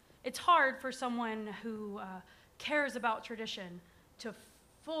 It's hard for someone who cares about tradition to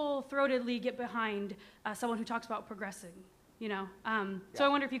full-throatedly get behind someone who talks about progressing, So I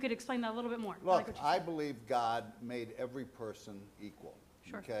wonder if you could explain that a little bit more. Look, I believe God made every person equal,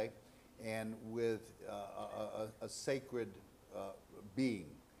 sure. Okay? And with a sacred being.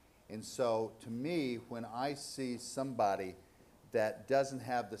 And so to me, when I see somebody that doesn't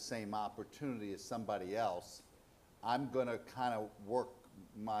have the same opportunity as somebody else, I'm going to kind of work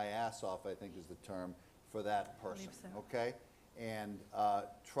my ass off, I think is the term, for that person, okay? And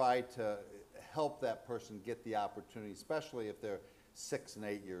try to help that person get the opportunity, especially if they're 6 and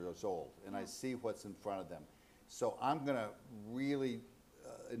 8 years old, and I see what's in front of them. So I'm going to really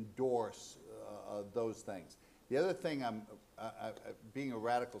endorse those things. The other thing being a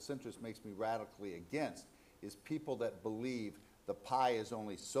radical centrist makes me radically against is people that believe the pie is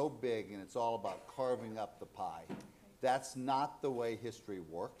only so big and it's all about carving up the pie. That's not the way history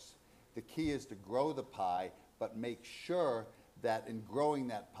works. The key is to grow the pie, but make sure that in growing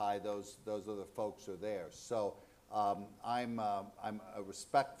that pie, those other folks are there. So I'm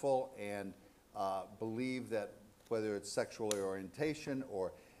respectful and believe that whether it's sexual orientation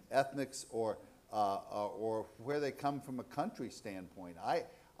or ethnics or where they come from a country standpoint,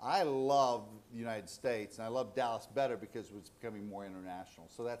 I love the United States, and I love Dallas better because it's becoming more international.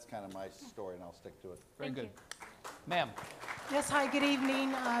 So that's kind of my story, and I'll stick to it. Very good. Ma'am. Yes, hi, good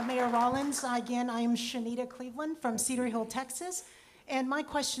evening, Mayor Rawlings. Again, I am Shanita Cleveland from Cedar Hill, Texas. And my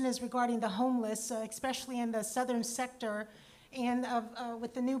question is regarding the homeless, especially in the southern sector. And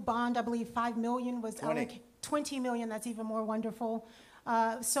with the new bond, I believe $5 million was allocated. 20 million, that's even more wonderful.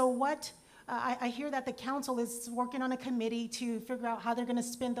 So what, I hear that the council is working on a committee to figure out how they're going to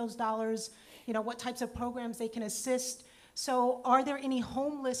spend those dollars, what types of programs they can assist. So are there any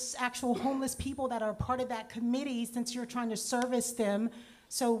actual homeless people that are part of that committee since you're trying to service them?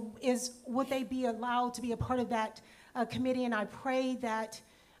 So would they be allowed to be a part of that committee? And I pray that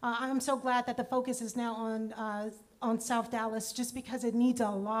I'm so glad that the focus is now on South Dallas, just because it needs a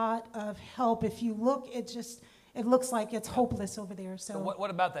lot of help. If you look, it looks like it's hopeless over there. So what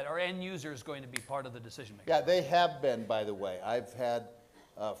about that? Are end users going to be part of the decision making? Yeah, they have been, by the way. I've had,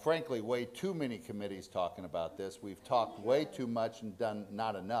 frankly, way too many committees talking about this. We've talked way too much and done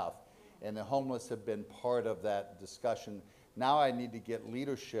not enough. And the homeless have been part of that discussion. Now I need to get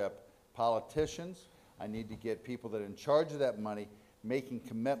leadership, politicians. I need to get people that are in charge of that money making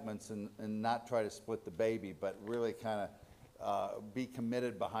commitments and not try to split the baby, but really kind of be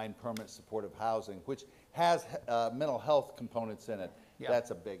committed behind permanent supportive housing, which has mental health components in it. Yeah.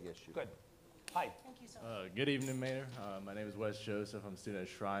 That's a big issue. Good. Hi. Thank you so Good evening, Mayor. My name is Wes Joseph. I'm a student at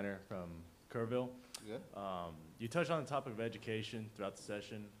Schreiner from Kerrville. Good. You touched on the topic of education throughout the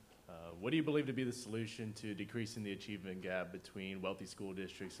session. What do you believe to be the solution to decreasing the achievement gap between wealthy school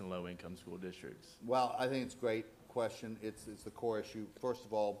districts and low-income school districts? Well, I think it's a great question. It's the core issue. First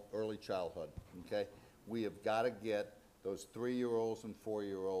of all, early childhood, okay? We have got to get those 3-year-olds and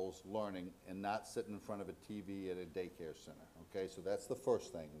 4-year-olds learning and not sitting in front of a TV at a daycare center, okay? So that's the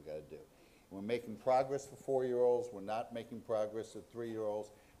first thing we got to do. We're making progress for 4-year-olds. We're not making progress with 3-year-olds.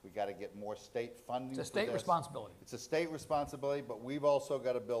 We got to get more state funding. It's a state responsibility. It's a state responsibility, but we've also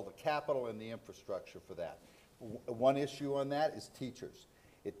got to build the capital and the infrastructure for that. One issue on that is teachers.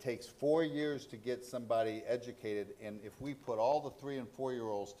 It takes 4 years to get somebody educated, and if we put all the 3- and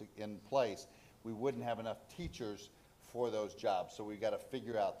 4-year-olds in place, we wouldn't have enough teachers for those jobs. So we've got to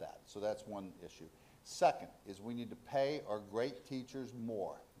figure out that. So that's one issue. Second is we need to pay our great teachers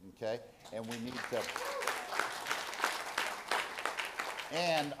more, okay? And we need to,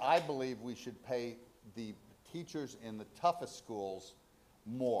 and I believe we should pay the teachers in the toughest schools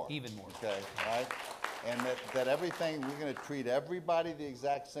more. Even more. Okay, right? And that everything, we're going to treat everybody the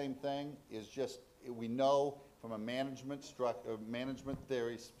exact same thing is just, we know from a management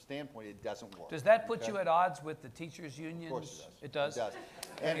theory standpoint, it doesn't work. Does that put you at odds with the teachers' unions? Of course it does. It does.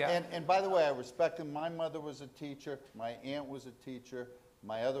 And by the way, I respect them. My mother was a teacher. My aunt was a teacher.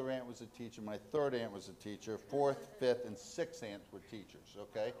 My other aunt was a teacher. My third aunt was a teacher. 4th, 5th, and 6th aunts were teachers,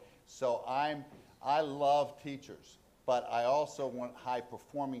 okay? So I love teachers. But I also want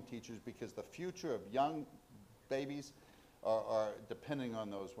high-performing teachers because the future of young babies are depending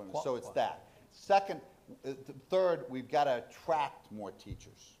on those women. So it's that. Third, we've got to attract more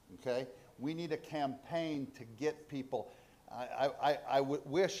teachers, okay? We need a campaign to get people. I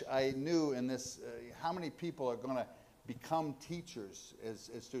wish I knew in this how many people are going to become teachers as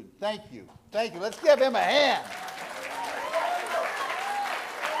students. Thank you. Thank you. Let's give him a hand.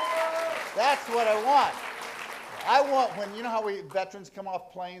 That's what I want. I want, when, you know how veterans come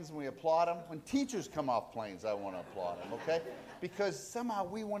off planes and we applaud them? When teachers come off planes, I want to applaud them, okay? Because somehow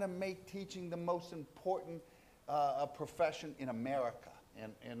we want to make teaching the most important profession in America.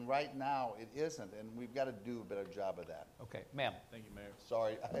 And right now, it isn't, and we've got to do a better job of that. Okay, ma'am. Thank you, Mayor.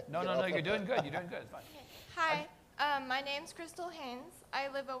 Sorry. No, you're doing good. You're doing good. It's fine. Hi, my name's Crystal Haynes. I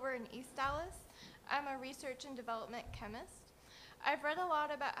live over in East Dallas. I'm a research and development chemist. I've read a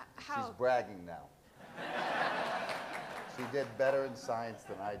lot about how... She's bragging now. She did better in science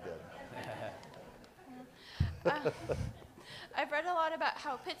than I did. I've read a lot about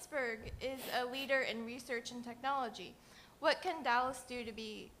how Pittsburgh is a leader in research and technology. What can Dallas do to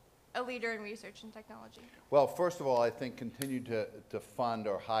be a leader in research and technology? Well, first of all, I think continue to fund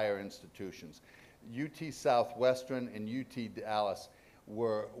our higher institutions. UT Southwestern and UT Dallas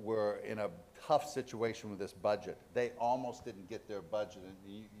were in a tough situation with this budget. They almost didn't get their budget, and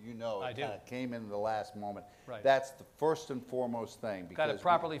you know it kind of came in the last moment. Right. That's the first and foremost thing. Got to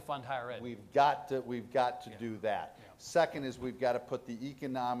properly fund higher ed. We've got to do that. Yeah. Second is we've got to put the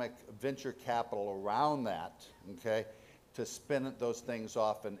economic venture capital around that, okay, to spin those things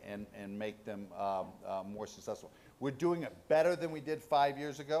off and make them more successful. We're doing it better than we did 5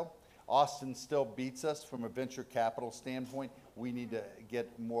 years ago. Austin still beats us from a venture capital standpoint. We need to get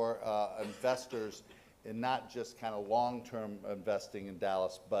more investors and not just kind of long-term investing in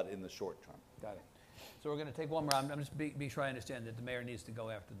Dallas, but in the short term. Got it. So we're going to take one more. I'm just be sure I understand that the mayor needs to go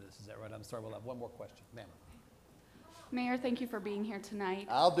after this. Is that right? I'm sorry. We'll have one more question. Ma'am. Mayor, thank you for being here tonight.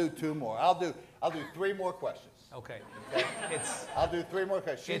 I'll do 2 more. I'll do 3 more questions. Okay. I'll do 3 more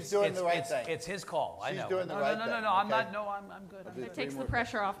questions. She's doing the right thing. It's his call. I know. She's doing the right thing. No. I'm not. No, I'm good. I'm It good. takes the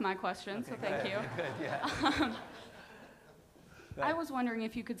pressure off my question, so thank you. Good. Yeah. I was wondering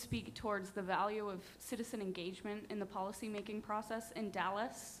if you could speak towards the value of citizen engagement in the policymaking process in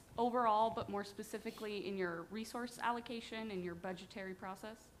Dallas overall, but more specifically in your resource allocation and your budgetary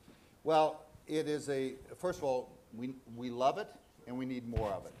process. Well, it is first of all, we love it and we need more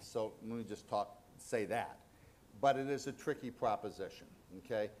of it. So let me just say that. But it is a tricky proposition,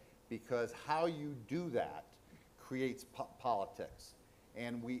 okay? Because how you do that creates politics.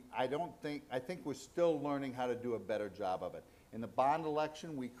 And I think we're still learning how to do a better job of it. In the bond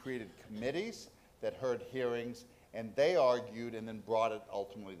election, we created committees that heard hearings, and they argued and then brought it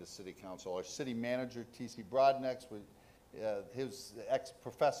ultimately to City Council. Our city manager, T.C. Broadnex, his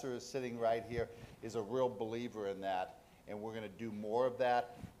ex-professor is sitting right here, is a real believer in that, and we're going to do more of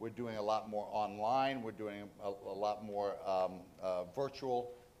that. We're doing a lot more online. We're doing a lot more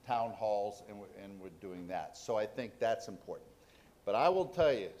virtual town halls, and we're doing that. So I think that's important. But I will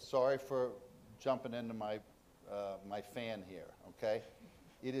tell you, sorry for jumping into my fan here, okay?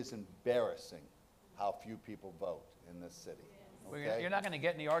 It is embarrassing how few people vote in this city. Okay? Well, you're not going to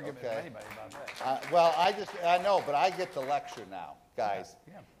get any argument with anybody about that. Well, I know, but I get to lecture now, guys.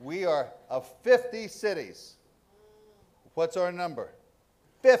 Yeah. We are of 50 cities. What's our number?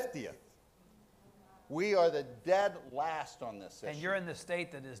 50th. We are the dead last on this issue. And you're in the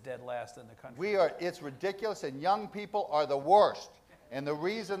state that is dead last in the country. We are, it's ridiculous, and young people are the worst. And the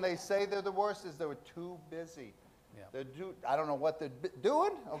reason they say they're the worst is they were too busy. Yeah. I don't know what they're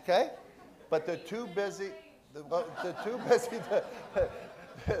doing, okay? But they're too busy. They're too busy.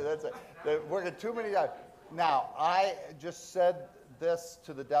 That's it. They're working too many hours. Now, I just said this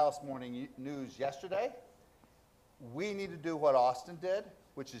to the Dallas Morning News yesterday. We need to do what Austin did,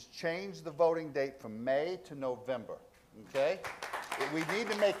 which is change the voting date from May to November, okay? We need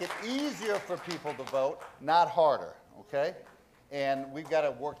to make it easier for people to vote, not harder, okay? And we've got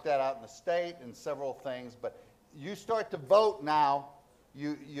to work that out in the state and several things, but you start to vote now,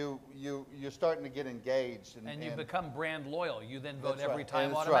 you're starting to get engaged. And you become brand loyal. You then vote every right. time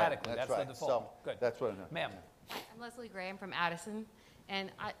That's automatically. Right. That's right. the default. So good. That's what I know. Ma'am. I'm Leslie Graham from Addison, and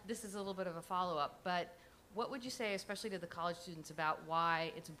this is a little bit of a follow-up, but what would you say, especially to the college students, about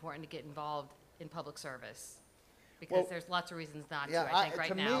why it's important to get involved in public service? Because Well, there's lots of reasons not yeah, to, I think,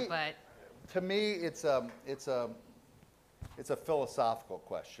 right now, but... To me, it's a philosophical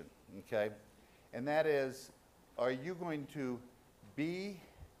question, okay? And that is, are you going to be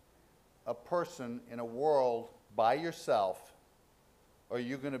a person in a world by yourself, or are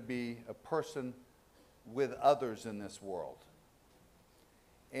you going to be a person with others in this world?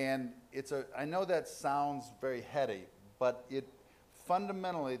 And I know that sounds very heady, but it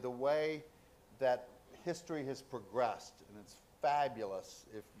fundamentally, the way that history has progressed, and it's fabulous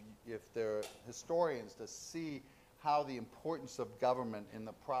if there are historians to see how the importance of government in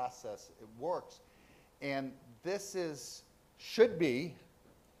the process it works. And this should be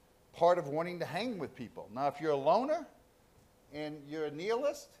part of wanting to hang with people. Now, if you're a loner and you're a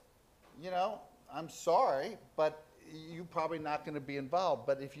nihilist, I'm sorry, but you're probably not going to be involved.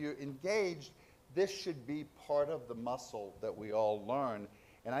 But if you're engaged, this should be part of the muscle that we all learn.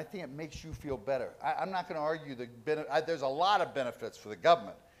 And I think it makes you feel better. I'm not going to argue there's a lot of benefits for the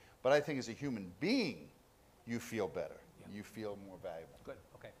government, but I think as a human being, you feel better. Yeah. You feel more valuable. Good.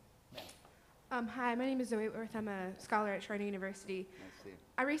 Okay. Hi, my name is Zoe Worth. I'm a scholar at Tribune University. Nice to see you.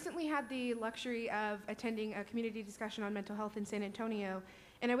 I recently had the luxury of attending a community discussion on mental health in San Antonio,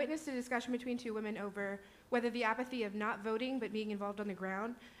 and I witnessed a discussion between two women over whether the apathy of not voting but being involved on the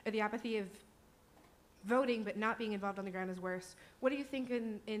ground, or the apathy of voting but not being involved on the ground is worse. What do you think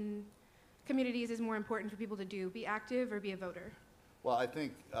in communities is more important for people to do, be active or be a voter? Well, I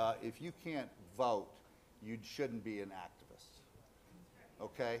think if you can't vote, you shouldn't be an activist.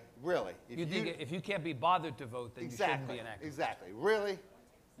 Okay? Really. If you can't be bothered to vote, then you shouldn't be an activist. Exactly. Really?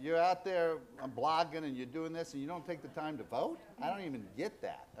 You're out there blogging and you're doing this and you don't take the time to vote? I don't even get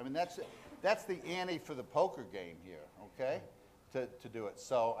that. I mean, that's the ante for the poker game here, okay? To do it.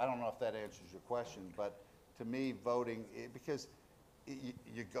 So I don't know if that answers your question, but to me, voting, because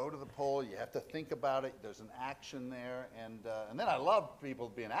you go to the poll, you have to think about it, there's an action there, and then I love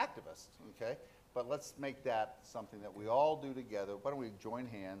people being activists, okay? But let's make that something that we all do together. Why don't we join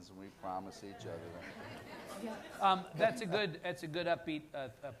hands and we promise each other? That's a good upbeat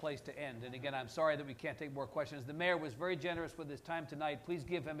place to end. And again, I'm sorry that we can't take more questions. The mayor was very generous with his time tonight. Please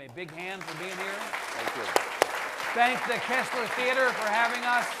give him a big hand for being here. Thank you. Thank the Kessler Theater for having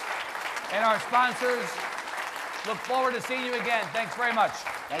us and our sponsors. Look forward to seeing you again. Thanks very much.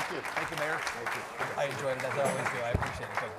 Thank you. Thank you, Mayor. Thank you. I enjoyed it as I always do. I appreciate it. Good.